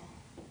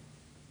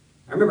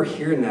 I remember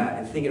hearing that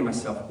and thinking to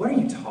myself, what are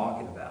you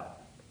talking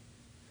about?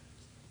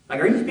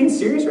 Like, are you being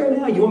serious right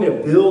now? You want me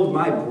to build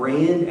my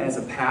brand as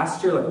a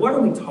pastor? Like, what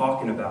are we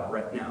talking about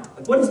right now?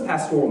 Like, what is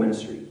pastoral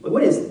ministry? Like,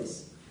 what is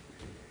this?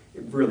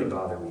 It really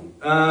bothered me,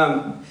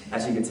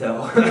 as you can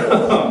tell.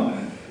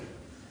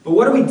 But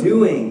what are we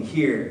doing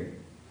here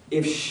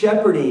if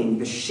shepherding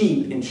the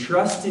sheep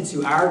entrusted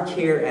to our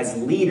care as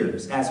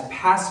leaders, as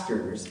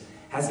pastors,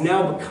 has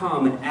now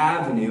become an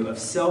avenue of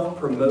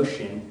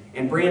self-promotion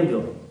and brand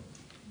building?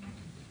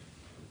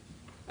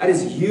 That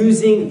is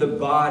using the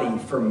body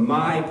for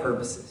my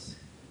purposes.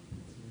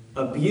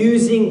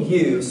 Abusing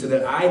you so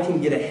that I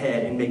can get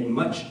ahead and make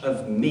much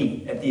of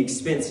me at the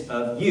expense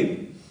of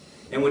you.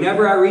 And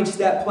whenever I reach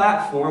that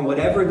platform,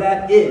 whatever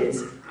that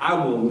is, I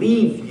will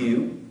leave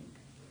you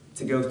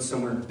to go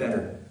somewhere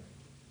better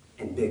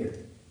and bigger.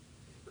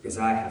 Because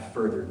I have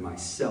furthered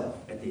myself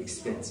at the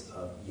expense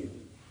of you.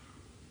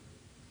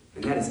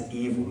 And that is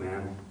evil,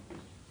 man.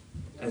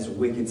 That is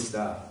wicked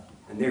stuff.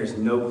 And there's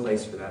no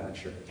place for that in the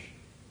church.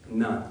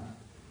 None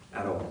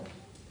at all.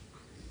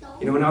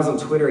 When I was on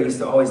Twitter, I used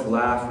to always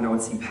laugh when I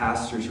would see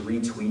pastors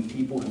retweet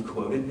people who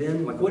quoted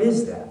them. Like, what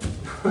is that?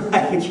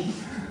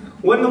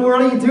 What in the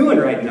world are you doing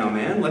right now,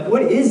 man? Like,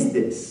 what is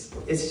this?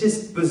 It's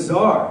just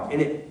bizarre.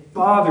 And it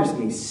bothers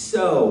me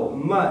so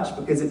much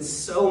because it's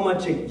so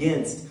much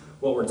against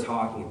what we're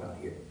talking about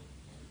here.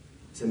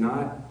 Is it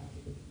not?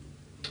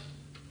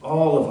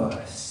 All of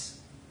us,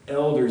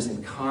 elders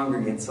and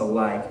congregants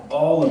alike,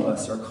 all of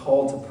us are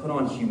called to put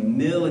on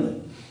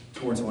humility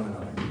towards one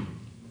another,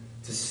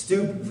 to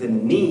stoop the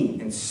knee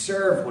and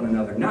serve one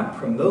another, not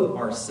promote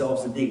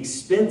ourselves at the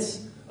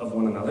expense of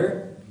one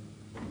another.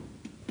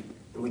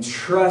 And we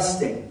trust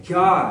that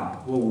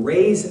God will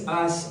raise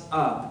us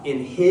up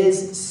in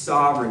His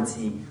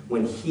sovereignty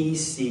when He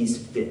sees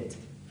fit,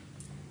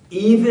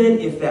 even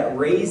if that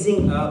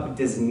raising up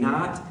does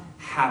not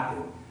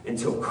happen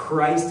until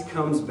Christ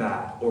comes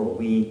back or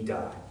we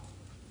die.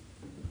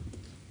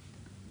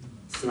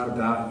 It's not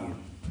about you.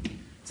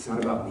 It's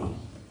not about me.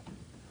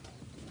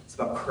 It's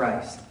about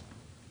Christ.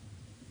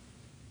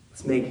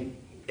 Let's make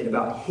it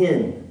about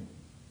Him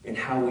and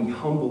how we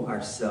humble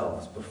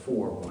ourselves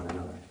before one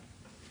another.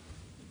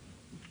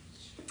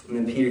 And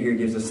then Peter here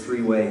gives us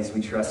 3 ways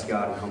we trust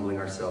God in humbling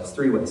ourselves.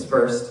 3 ways.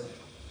 First,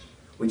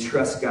 we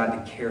trust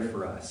God to care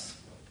for us.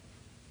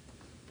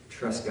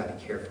 Trust God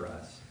to care for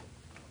us.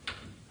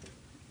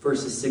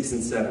 Verses 6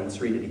 and 7. Let's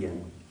read it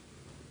again.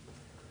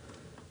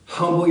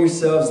 Humble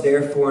yourselves,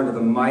 therefore, under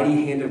the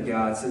mighty hand of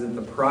God, so that at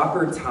the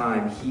proper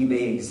time He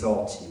may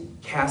exalt you,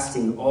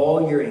 casting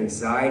all your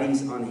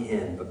anxieties on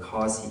Him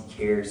because He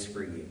cares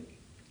for you.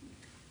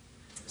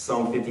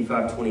 Psalm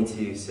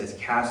 55:22 says,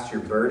 cast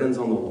your burdens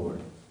on the Lord,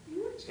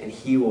 and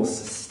He will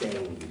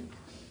sustain you.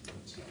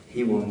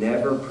 He will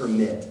never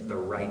permit the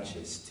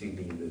righteous to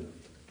be moved.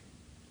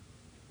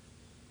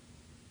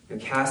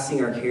 And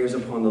casting our cares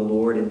upon the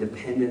Lord and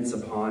dependence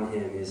upon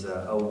Him is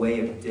a way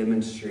of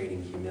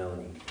demonstrating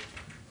humility.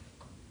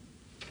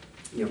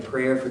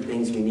 Prayer for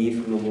things we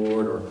need from the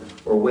Lord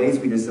or ways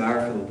we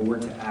desire for the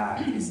Lord to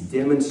act is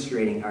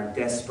demonstrating our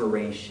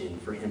desperation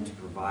for Him to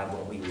provide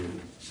what we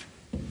need.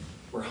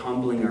 We're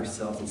humbling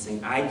ourselves and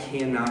saying, I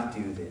cannot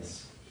do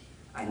this.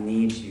 I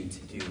need you to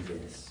do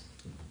this.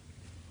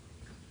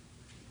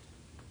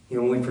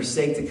 When we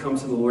forsake to come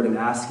to the Lord and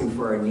ask Him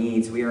for our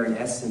needs, we are in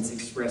essence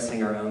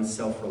expressing our own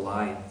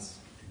self-reliance.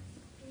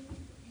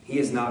 He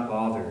is not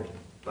bothered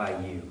by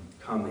you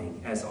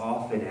coming as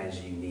often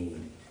as you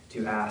need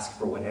to ask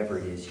for whatever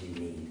it is you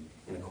need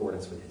in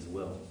accordance with His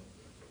will.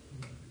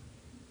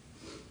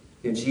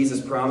 Jesus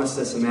promised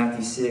us in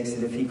Matthew 6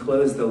 that if He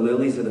clothes the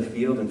lilies of the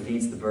field and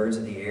feeds the birds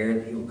of the air,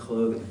 that He will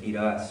clothe and feed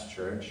us,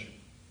 church.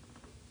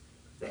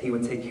 That He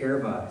would take care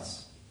of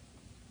us.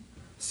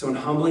 So in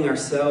humbling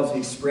ourselves, we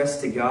express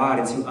to God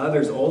and to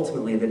others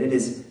ultimately that it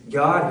is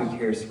God who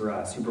cares for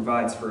us, who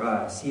provides for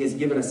us. He has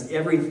given us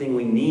everything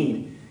we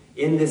need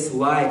in this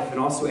life and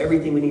also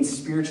everything we need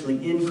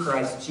spiritually in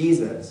Christ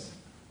Jesus.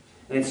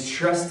 And it's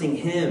trusting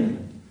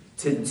Him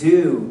to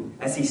do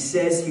as He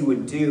says He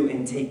would do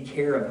and take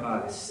care of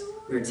us.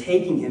 We are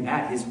taking Him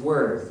at His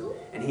word,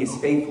 and He is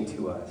faithful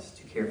to us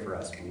to care for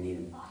us when we need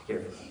Him to care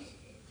for us.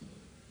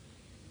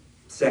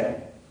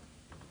 Second,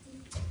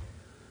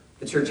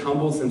 the church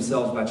humbles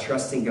themselves by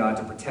trusting God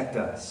to protect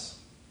us.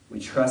 We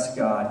trust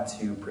God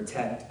to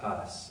protect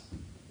us.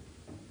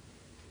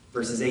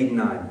 Verses 8 and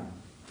 9.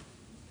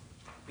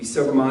 Be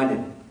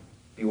sober-minded.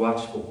 Be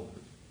watchful.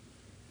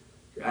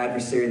 Your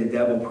adversary, the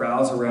devil,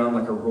 prowls around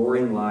like a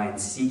roaring lion,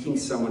 seeking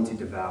someone to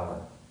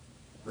devour.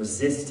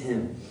 Resist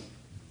him.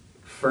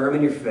 Firm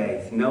in your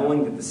faith,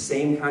 knowing that the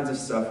same kinds of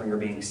suffering are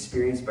being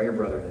experienced by your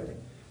brotherhood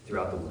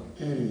throughout the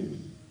world.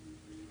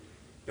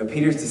 Now,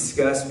 Peter's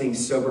discussed being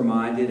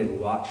sober-minded and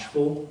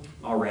watchful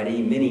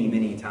already many,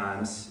 many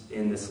times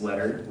in this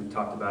letter. We've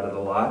talked about it a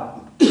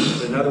lot.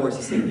 But in other words,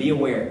 he's saying, be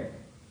aware.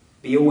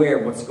 Be aware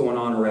of what's going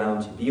on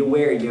around you. Be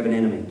aware you have an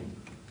enemy.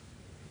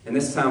 And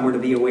this time we're to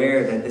be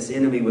aware that this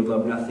enemy would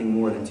love nothing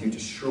more than to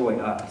destroy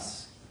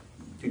us,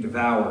 to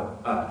devour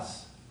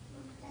us.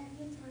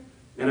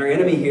 And our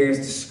enemy here is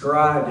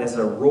described as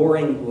a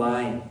roaring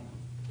lion.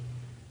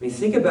 I mean,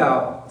 think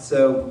about,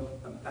 so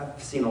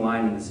I've seen a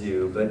lion in the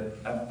zoo, but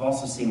I've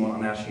also seen one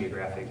on National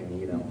Geographic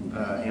and,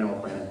 Animal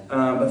Planet.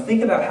 But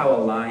think about how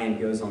a lion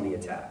goes on the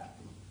attack.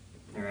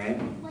 All right?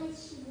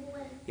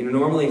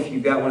 Normally if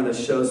you've got one of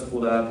those shows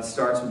pulled up, it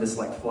starts with this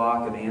like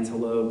flock of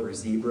antelope or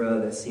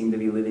zebra that seem to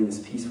be living this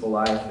peaceful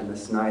life in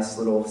this nice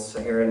little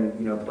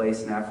Saharan,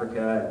 place in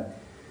Africa. And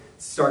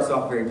it starts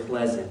off very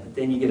pleasant, but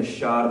then you get a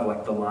shot of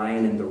like the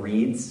lion in the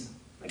reeds,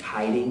 like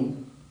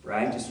hiding,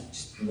 right?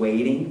 Just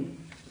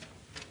waiting,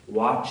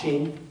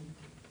 watching,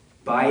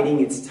 biding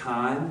its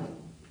time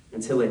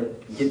until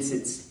it gets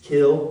its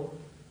kill.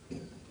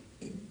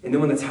 And then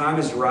when the time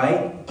is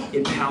right,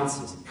 it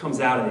pounces, it comes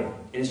out of there.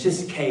 And it's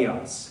just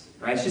chaos.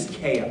 Right? It's just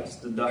chaos.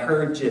 The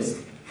herd just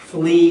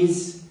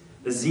flees.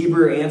 The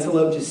zebra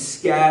antelope just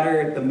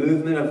scatter at the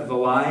movement of the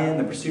lion,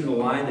 the pursuit of the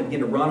lion. They begin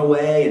to run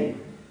away. And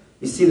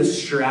you see the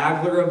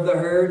straggler of the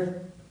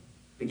herd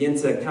begin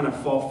to kind of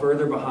fall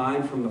further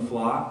behind from the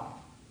flock.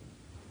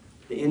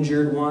 The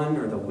injured one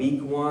or the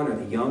weak one or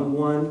the young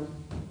one.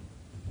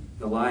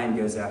 The lion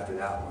goes after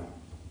that one.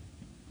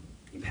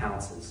 He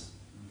pounces.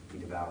 He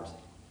devours it.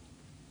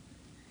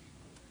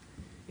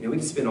 We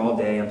can spend all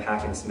day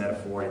unpacking this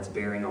metaphor and its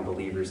bearing on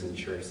believers in the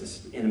church.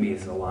 This enemy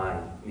is a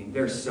lion. I mean,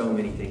 there's so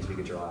many things we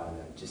could draw out of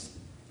that, just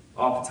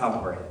off the top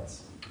of our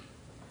heads.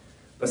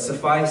 But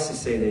suffice to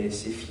say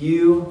this, if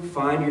you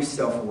find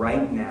yourself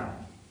right now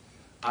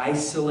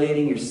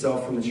isolating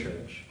yourself from the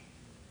church,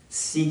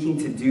 seeking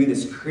to do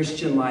this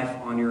Christian life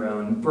on your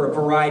own for a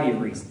variety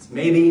of reasons.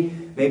 Maybe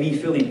you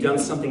feel you've done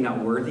something not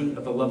worthy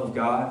of the love of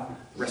God,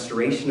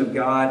 restoration of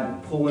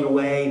God, pulling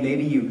away.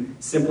 Maybe you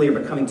simply are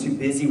becoming too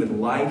busy with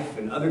life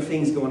and other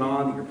things going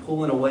on that you're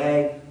pulling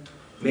away.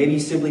 Maybe you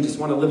simply just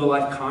want to live a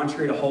life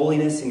contrary to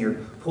holiness and you're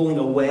pulling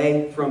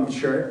away from the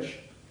church.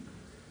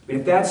 But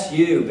if that's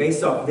you,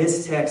 based off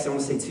this text, I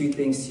want to say two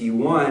things to you.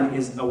 One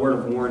is a word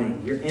of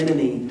warning. Your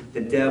enemy,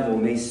 the devil,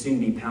 may soon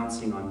be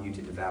pouncing on you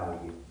to devour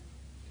you.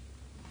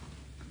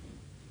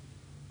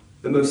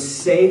 The most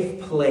safe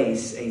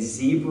place a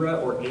zebra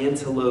or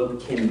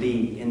antelope can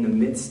be in the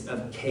midst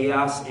of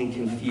chaos and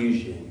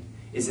confusion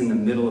is in the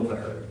middle of the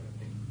herd,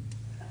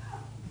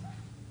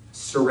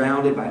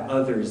 surrounded by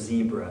other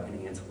zebra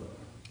and antelope.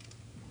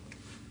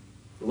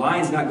 The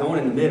lion's not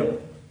going in the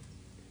middle.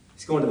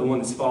 He's going to the one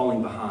that's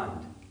falling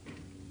behind,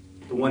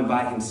 the one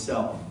by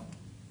himself.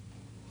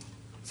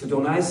 So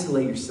don't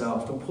isolate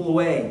yourself. Don't pull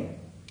away,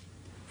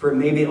 for it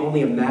may be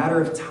only a matter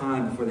of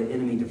time before the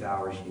enemy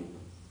devours you.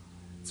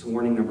 It's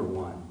warning number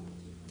one.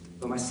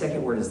 But my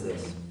second word is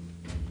this.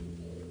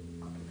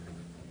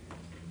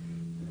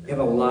 We have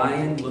a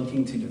lion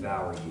looking to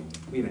devour you.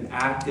 We have an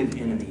active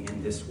enemy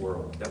in this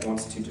world that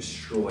wants to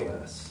destroy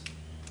us.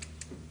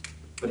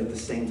 But at the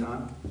same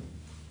time,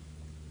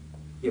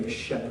 you have a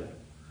shepherd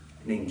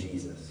named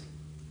Jesus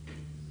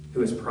who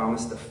has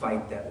promised to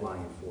fight that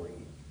lion for you.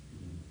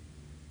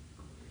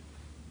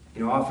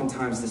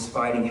 Oftentimes this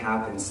fighting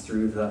happens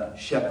through the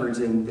shepherds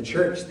in the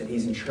church that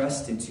he's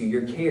entrusted to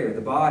your care,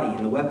 the body,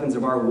 and the weapons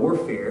of our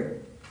warfare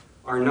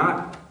are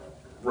not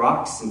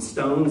rocks and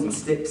stones and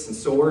sticks and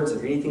swords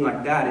or anything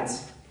like that.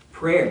 It's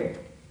prayer,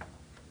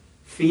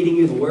 feeding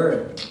you the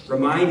word,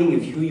 reminding you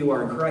of who you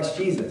are in Christ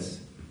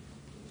Jesus.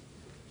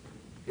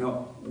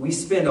 We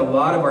spend a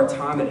lot of our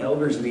time at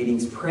elders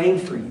meetings praying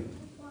for you,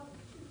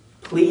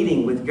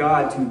 pleading with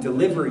God to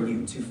deliver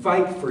you, to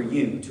fight for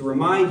you, to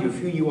remind you of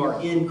who you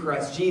are in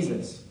Christ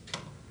Jesus.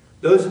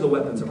 Those are the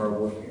weapons of our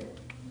warfare.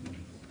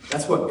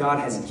 That's what God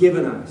has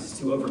given us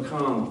to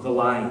overcome the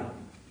lion.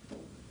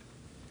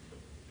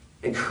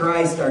 And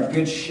Christ, our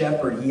good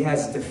shepherd, he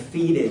has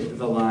defeated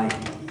the lion.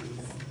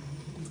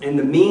 And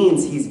the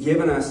means he's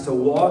given us to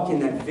walk in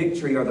that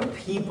victory are the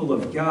people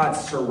of God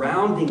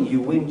surrounding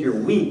you when you're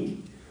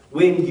weak,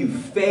 when you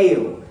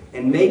fail,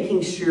 and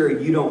making sure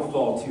you don't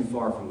fall too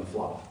far from the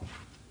flock.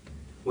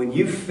 When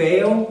you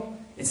fail,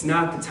 it's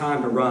not the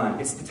time to run.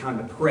 It's the time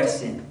to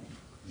press in.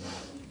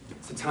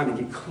 It's the time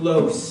to get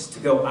close, to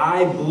go,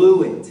 I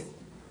blew it.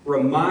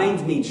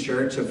 Remind me,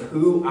 church, of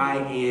who I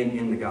am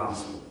in the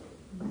gospel.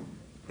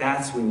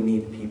 That's when you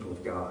need the people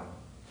of God.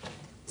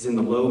 It's in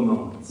the low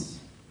moments,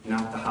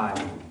 not the high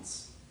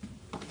moments.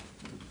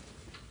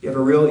 You have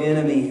a real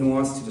enemy who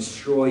wants to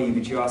destroy you,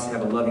 but you also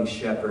have a loving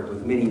shepherd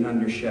with many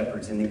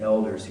under-shepherds and the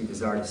elders who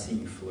desire to see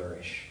you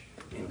flourish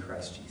in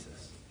Christ Jesus.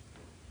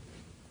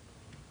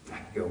 I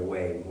could go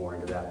way more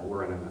into that, but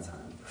we're running out of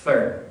time.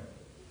 Third,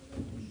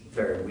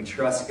 we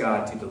trust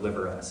God to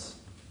deliver us.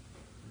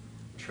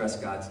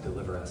 Trust God to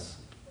deliver us.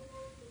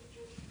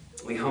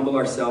 We humble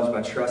ourselves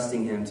by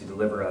trusting him to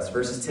deliver us.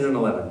 Verses 10 and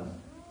 11.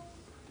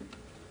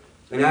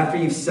 And after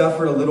you've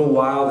suffered a little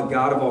while, the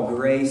God of all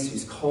grace,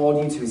 who's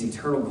called you to his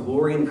eternal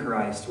glory in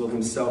Christ, will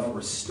himself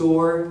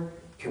restore,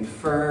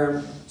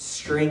 confirm,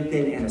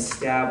 strengthen, and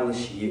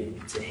establish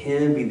you. To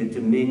him be the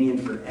dominion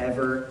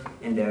forever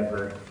and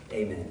ever.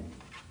 Amen.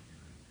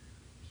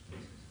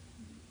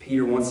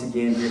 Peter, once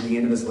again, here at the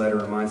end of his letter,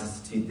 reminds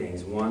us of two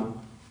things. One,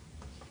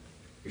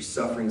 your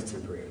suffering is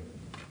temporary.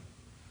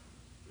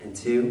 And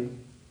two,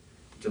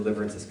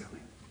 deliverance is coming.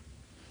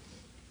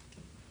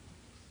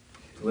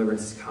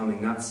 Deliverance is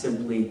coming, not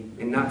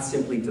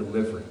simply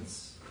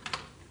deliverance,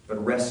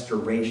 but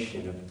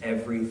restoration of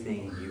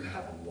everything you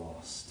have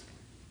lost.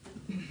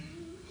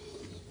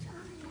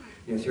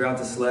 Throughout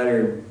this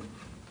letter,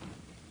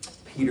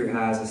 Peter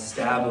has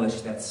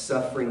established that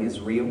suffering is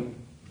real,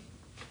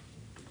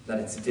 that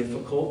it's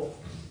difficult,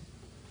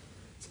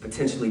 it's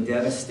potentially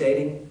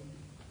devastating.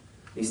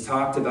 He's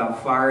talked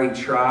about fiery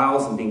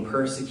trials and being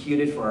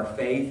persecuted for our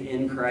faith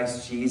in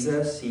Christ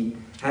Jesus. He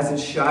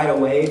hasn't shied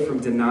away from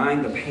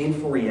denying the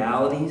painful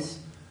realities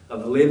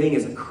of living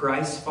as a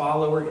Christ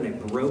follower in a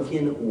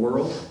broken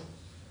world.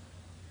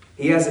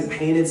 He hasn't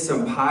painted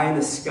some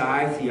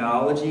pie-in-the-sky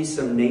theology,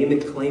 some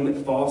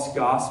name-it-claim-it false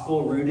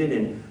gospel rooted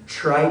in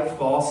trite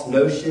false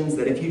notions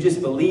that if you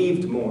just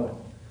believed more,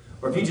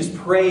 or if you just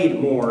prayed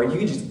more, or if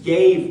you just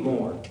gave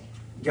more,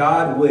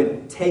 God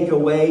would take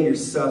away your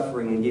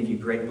suffering and give you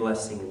great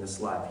blessing in this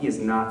life. He has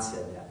not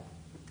said that.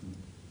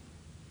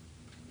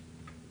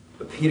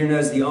 But Peter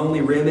knows the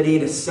only remedy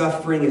to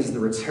suffering is the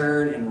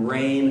return and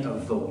reign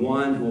of the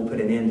one who will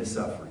put an end to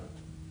suffering.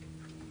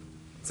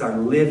 It's our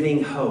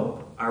living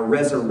hope, our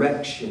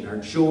resurrection, our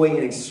joy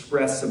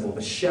inexpressible,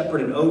 the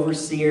shepherd and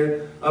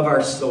overseer of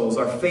our souls,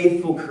 our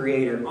faithful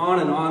creator. On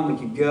and on we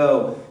could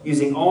go,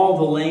 using all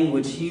the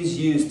language he's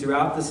used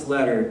throughout this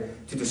letter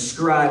to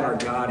describe our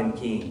God and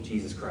King,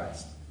 Jesus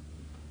Christ.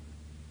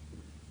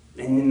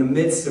 And in the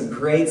midst of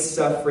great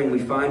suffering we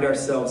find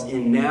ourselves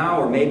in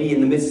now, or maybe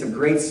in the midst of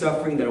great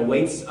suffering that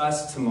awaits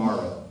us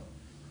tomorrow,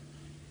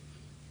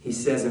 he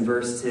says in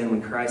verse 10,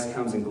 when Christ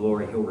comes in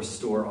glory, he'll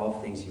restore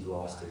all things you've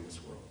lost in this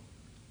world.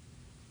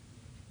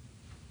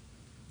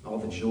 All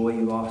the joy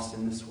you lost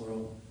in this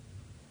world,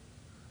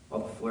 all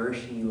the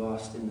flourishing you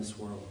lost in this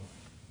world,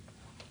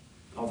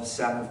 all the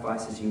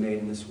sacrifices you made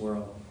in this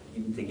world.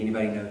 You didn't think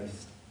anybody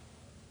noticed.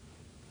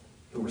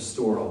 He'll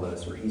restore all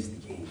those, for he's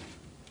the king.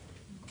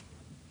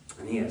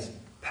 And he has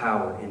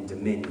power and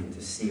dominion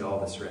to see all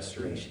this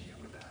restoration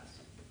come to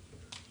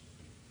pass.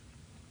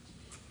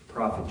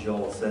 Prophet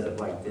Joel says it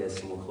like this,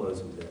 and we'll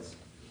close with this.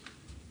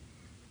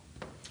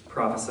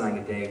 Prophesying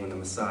a day when the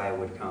Messiah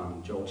would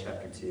come, Joel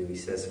chapter 2, he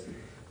says,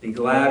 "Be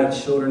glad, O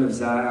children of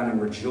Zion,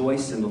 and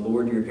rejoice in the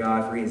Lord your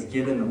God, for he has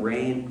given the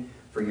rain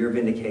for your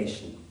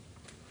vindication.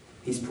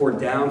 He's poured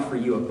down for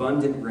you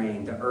abundant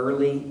rain. The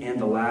early and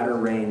the latter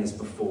rain is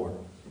before.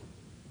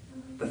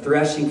 The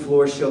threshing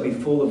floor shall be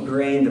full of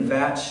grain. The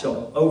vat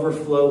shall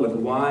overflow with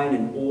wine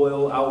and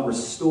oil. I will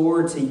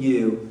restore to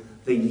you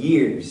the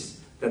years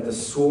that the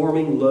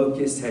swarming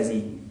locust has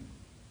eaten.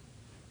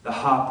 The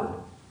hopper,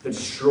 the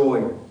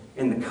destroyer,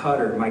 and the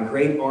cutter, my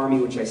great army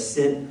which I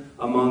sent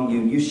among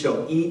you. You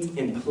shall eat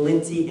in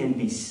plenty and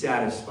be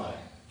satisfied,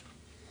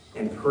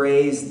 and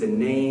praise the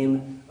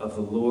name of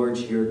the Lord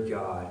your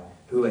God,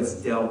 who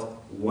has dealt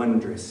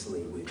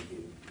wondrously with you.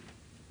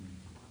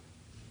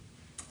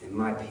 And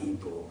my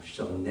people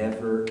shall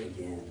never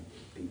again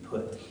be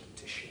put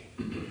to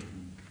shame.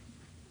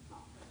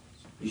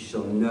 You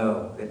shall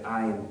know that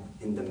I am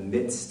in the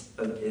midst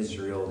of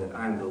Israel, that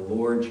I am the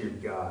Lord your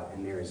God,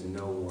 and there is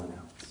no one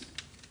else.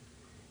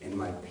 And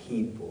my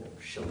people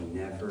shall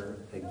never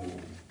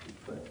again be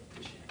put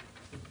to shame."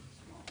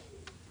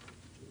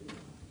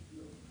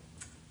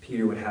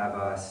 Peter would have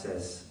us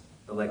as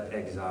elect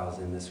exiles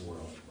in this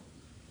world.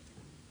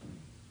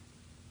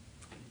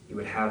 He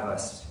would have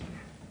us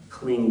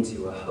cling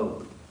to a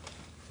hope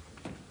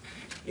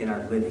in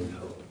our living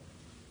hope.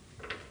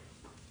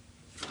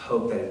 A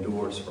hope that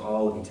endures for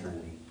all of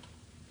eternity.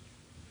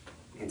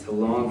 And to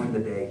long for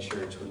the day,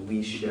 church, when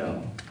we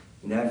shall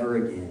never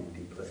again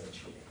be put to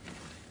shame.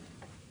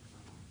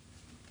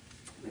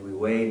 May we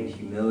wait in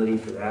humility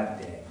for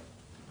that day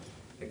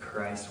that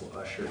Christ will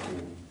usher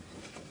in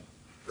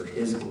for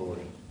his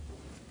glory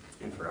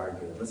and for our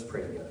good. Let's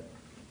pray together.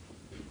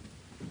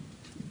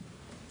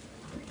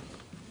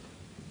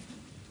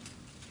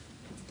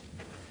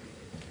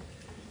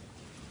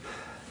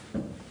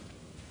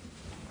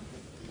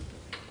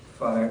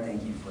 Father,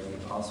 thank you for the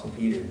Apostle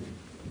Peter.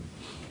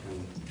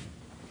 And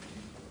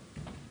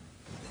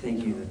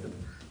thank you that the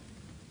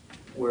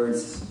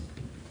words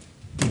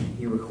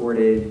he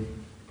recorded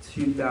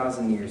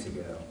 2,000 years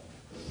ago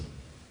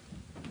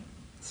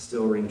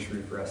still ring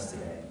true for us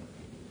today.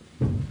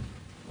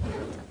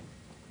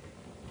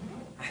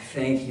 I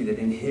thank you that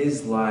in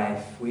his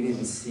life, we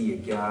didn't see a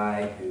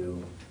guy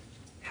who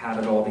had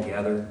it all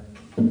together,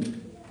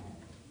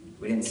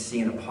 We didn't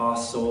see an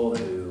apostle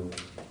who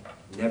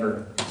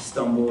never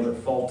stumbled or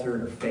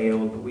faltered or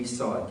failed, but we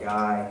saw a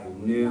guy who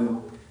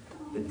knew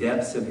the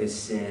depths of his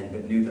sin,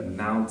 but knew the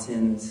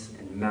mountains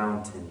and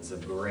mountains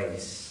of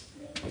grace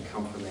that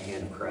come from the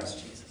hand of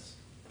Christ Jesus.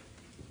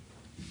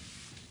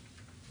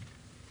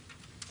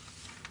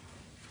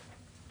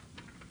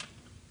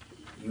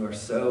 You are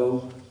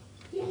so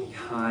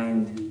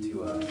kind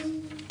to us.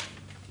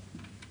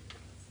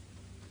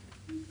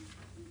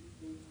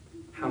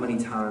 How many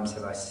times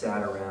have I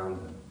sat around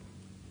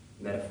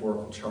a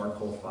metaphorical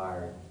charcoal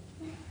fire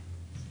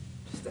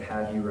just to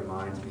have you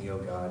remind me, oh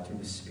God, through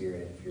the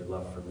Spirit, of your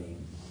love for me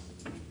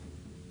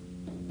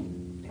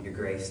and your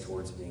grace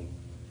towards me.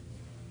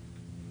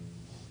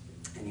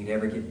 And you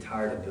never get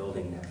tired of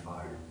building that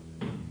fire.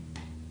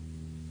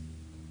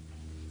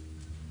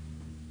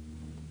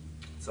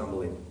 It's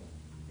unbelievable.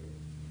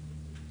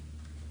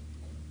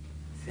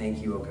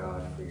 Thank you, oh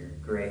God, for your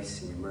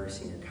grace and your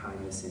mercy and your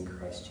kindness in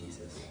Christ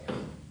Jesus.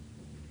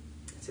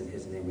 It's in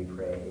his name we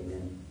pray.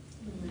 Amen.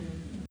 Amen.